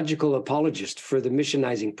theological apologist for the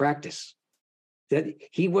missionizing practice. That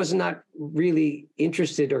he was not really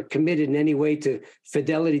interested or committed in any way to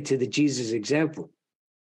fidelity to the Jesus example.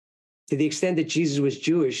 To the extent that Jesus was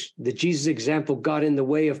Jewish, the Jesus example got in the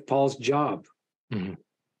way of Paul's job.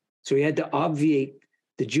 So he had to obviate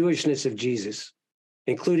the Jewishness of Jesus,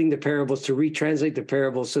 including the parables, to retranslate the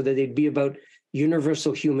parables so that they'd be about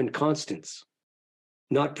universal human constants,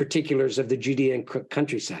 not particulars of the Judean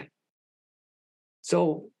countryside.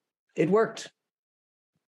 So it worked.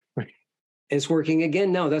 It's working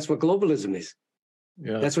again now. That's what globalism is.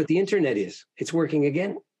 Yeah. That's what the internet is. It's working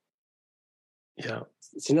again. Yeah.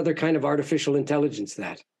 It's another kind of artificial intelligence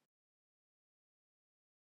that.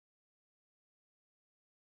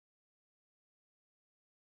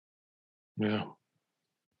 Yeah.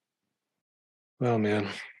 Well, man,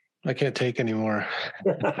 I can't take anymore.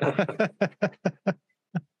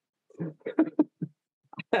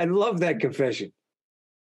 I love that confession.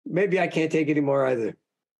 Maybe I can't take any more either.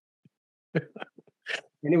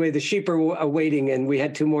 Anyway, the sheep are waiting, and we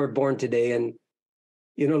had 2 more born today. And,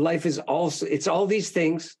 life is it's all these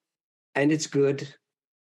things, and it's good.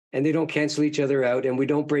 and they don't cancel each other out, and we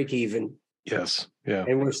don't break even. Yes. Yeah.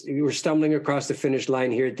 And we're stumbling across the finish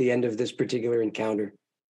line here at the end of this particular encounter.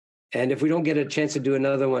 And if we don't get a chance to do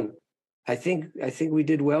another one, I think we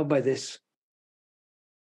did well by this.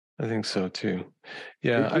 I think so too.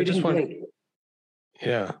 Yeah. I just want.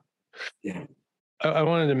 Yeah. Yeah. I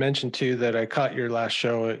wanted to mention too that I caught your last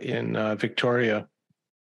show in Victoria,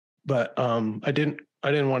 but I didn't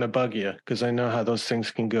want to bug you because I know how those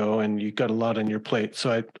things can go, and you got a lot on your plate.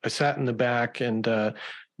 So I sat in the back and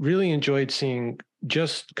really enjoyed seeing,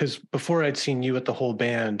 just because before I'd seen you with the whole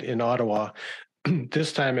band in Ottawa.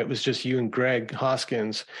 This time it was just you and Greg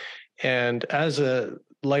Hoskins, and as a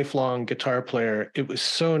lifelong guitar player, it was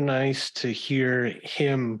so nice to hear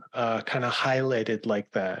him kind of highlighted like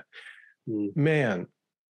that. Man,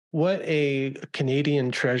 what a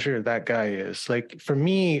Canadian treasure that guy is. Like, for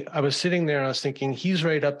me, I was sitting there and I was thinking, he's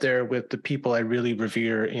right up there with the people I really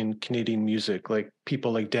revere in Canadian music, like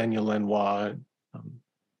people like Daniel Lanois.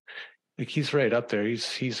 Like, he's right up there.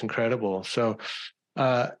 He's incredible. So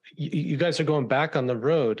you guys are going back on the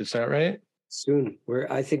road, is that right? Soon.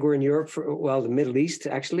 I think we're in Europe the Middle East,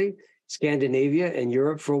 actually, Scandinavia and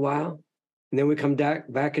Europe for a while. And then we come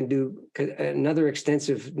back and do another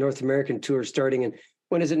extensive North American tour starting in,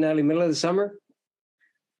 when is it, Natalie? Middle of the summer?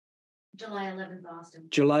 July 11th, Austin.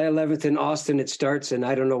 July 11th in Austin it starts, and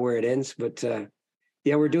I don't know where it ends, but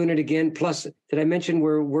yeah, we're doing it again. Plus, did I mention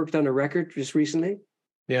we're worked on a record just recently?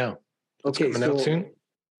 Yeah. It's okay, coming out soon?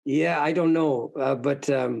 Yeah, I don't know, but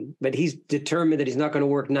he's determined that he's not going to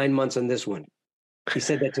work 9 months on this one. He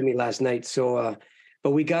said that to me last night. So,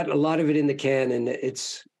 but we got a lot of it in the can, and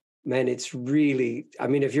it's really, I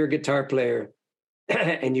mean, if you're a guitar player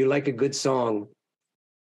and you like a good song,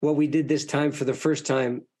 what we did this time for the first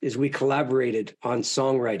time is we collaborated on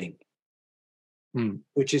songwriting,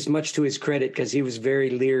 which is much to his credit because he was very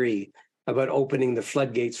leery about opening the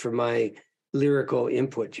floodgates for my lyrical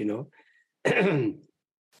input, you know.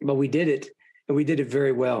 But we did it, and we did it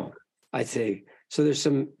very well, I'd say. So there's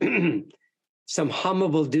some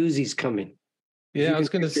hummable doozies coming. Yeah, I was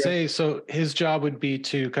going to say, so his job would be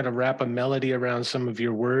to kind of wrap a melody around some of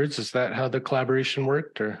your words. Is that how the collaboration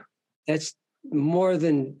worked, or? That's more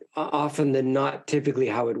than often than not typically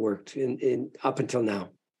how it worked in up until now.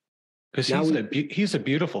 Because he's a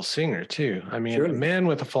beautiful singer too. I mean, surely. A man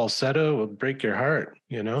with a falsetto will break your heart,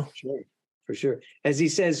 you know? Sure, for sure. As he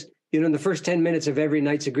says, you know, in the first 10 minutes of every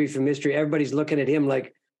Nights of Grief and Mystery, everybody's looking at him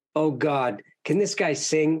like, oh God, can this guy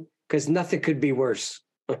sing? Because nothing could be worse.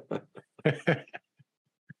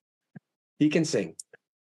 He can sing.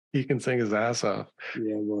 He can sing his ass off.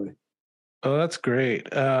 Yeah, boy. Oh, that's great.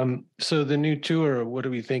 So the new tour, what are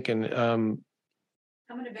we thinking? The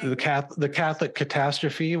Catholic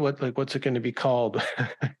Catastrophe. What's it going to be called?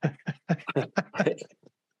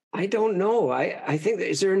 I don't know. I think,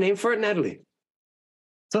 is there a name for it, Natalie?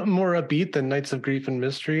 Something more upbeat than Nights of Grief and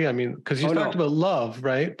Mystery. I mean, because you talked about love,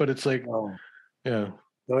 right? But it's like, yeah.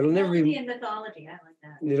 No, it'll never be in mythology. I like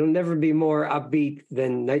that. It'll never be more upbeat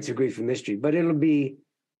than Nights of Grief and Mystery, but it'll be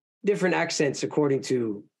different accents according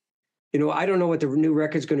to, you know, I don't know what the new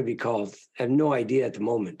record's going to be called. I have no idea at the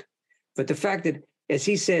moment. But the fact that, as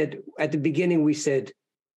he said at the beginning, he said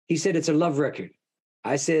it's a love record.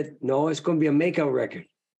 I said, no, it's going to be a makeout record.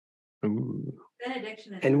 Ooh.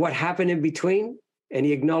 Benediction. And what happened in between? And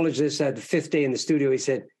he acknowledged this at the fifth day in the studio. He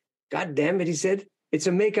said, God damn it, he said, it's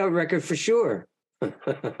a makeout record for sure.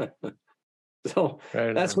 So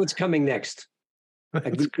that's what's coming next.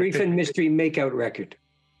 A Grief and Mystery makeout record.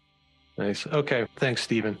 Nice. Okay. Thanks,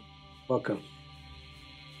 Stephen. Welcome.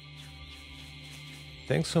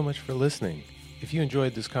 Thanks so much for listening. If you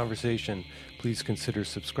enjoyed this conversation, please consider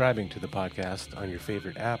subscribing to the podcast on your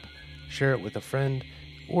favorite app, share it with a friend,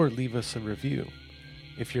 or leave us a review.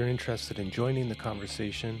 If you're interested in joining the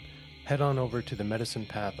conversation, head on over to the Medicine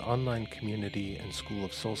Path online community and School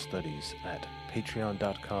of Soul Studies at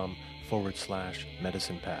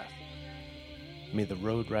patreon.com/medicinepath. May the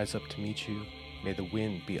road rise up to meet you. May the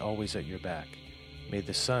wind be always at your back. May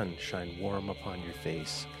the sun shine warm upon your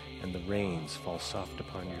face and the rains fall soft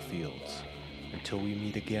upon your fields. Until we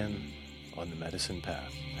meet again on the Medicine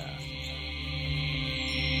Path.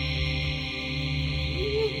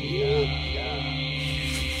 Yeah.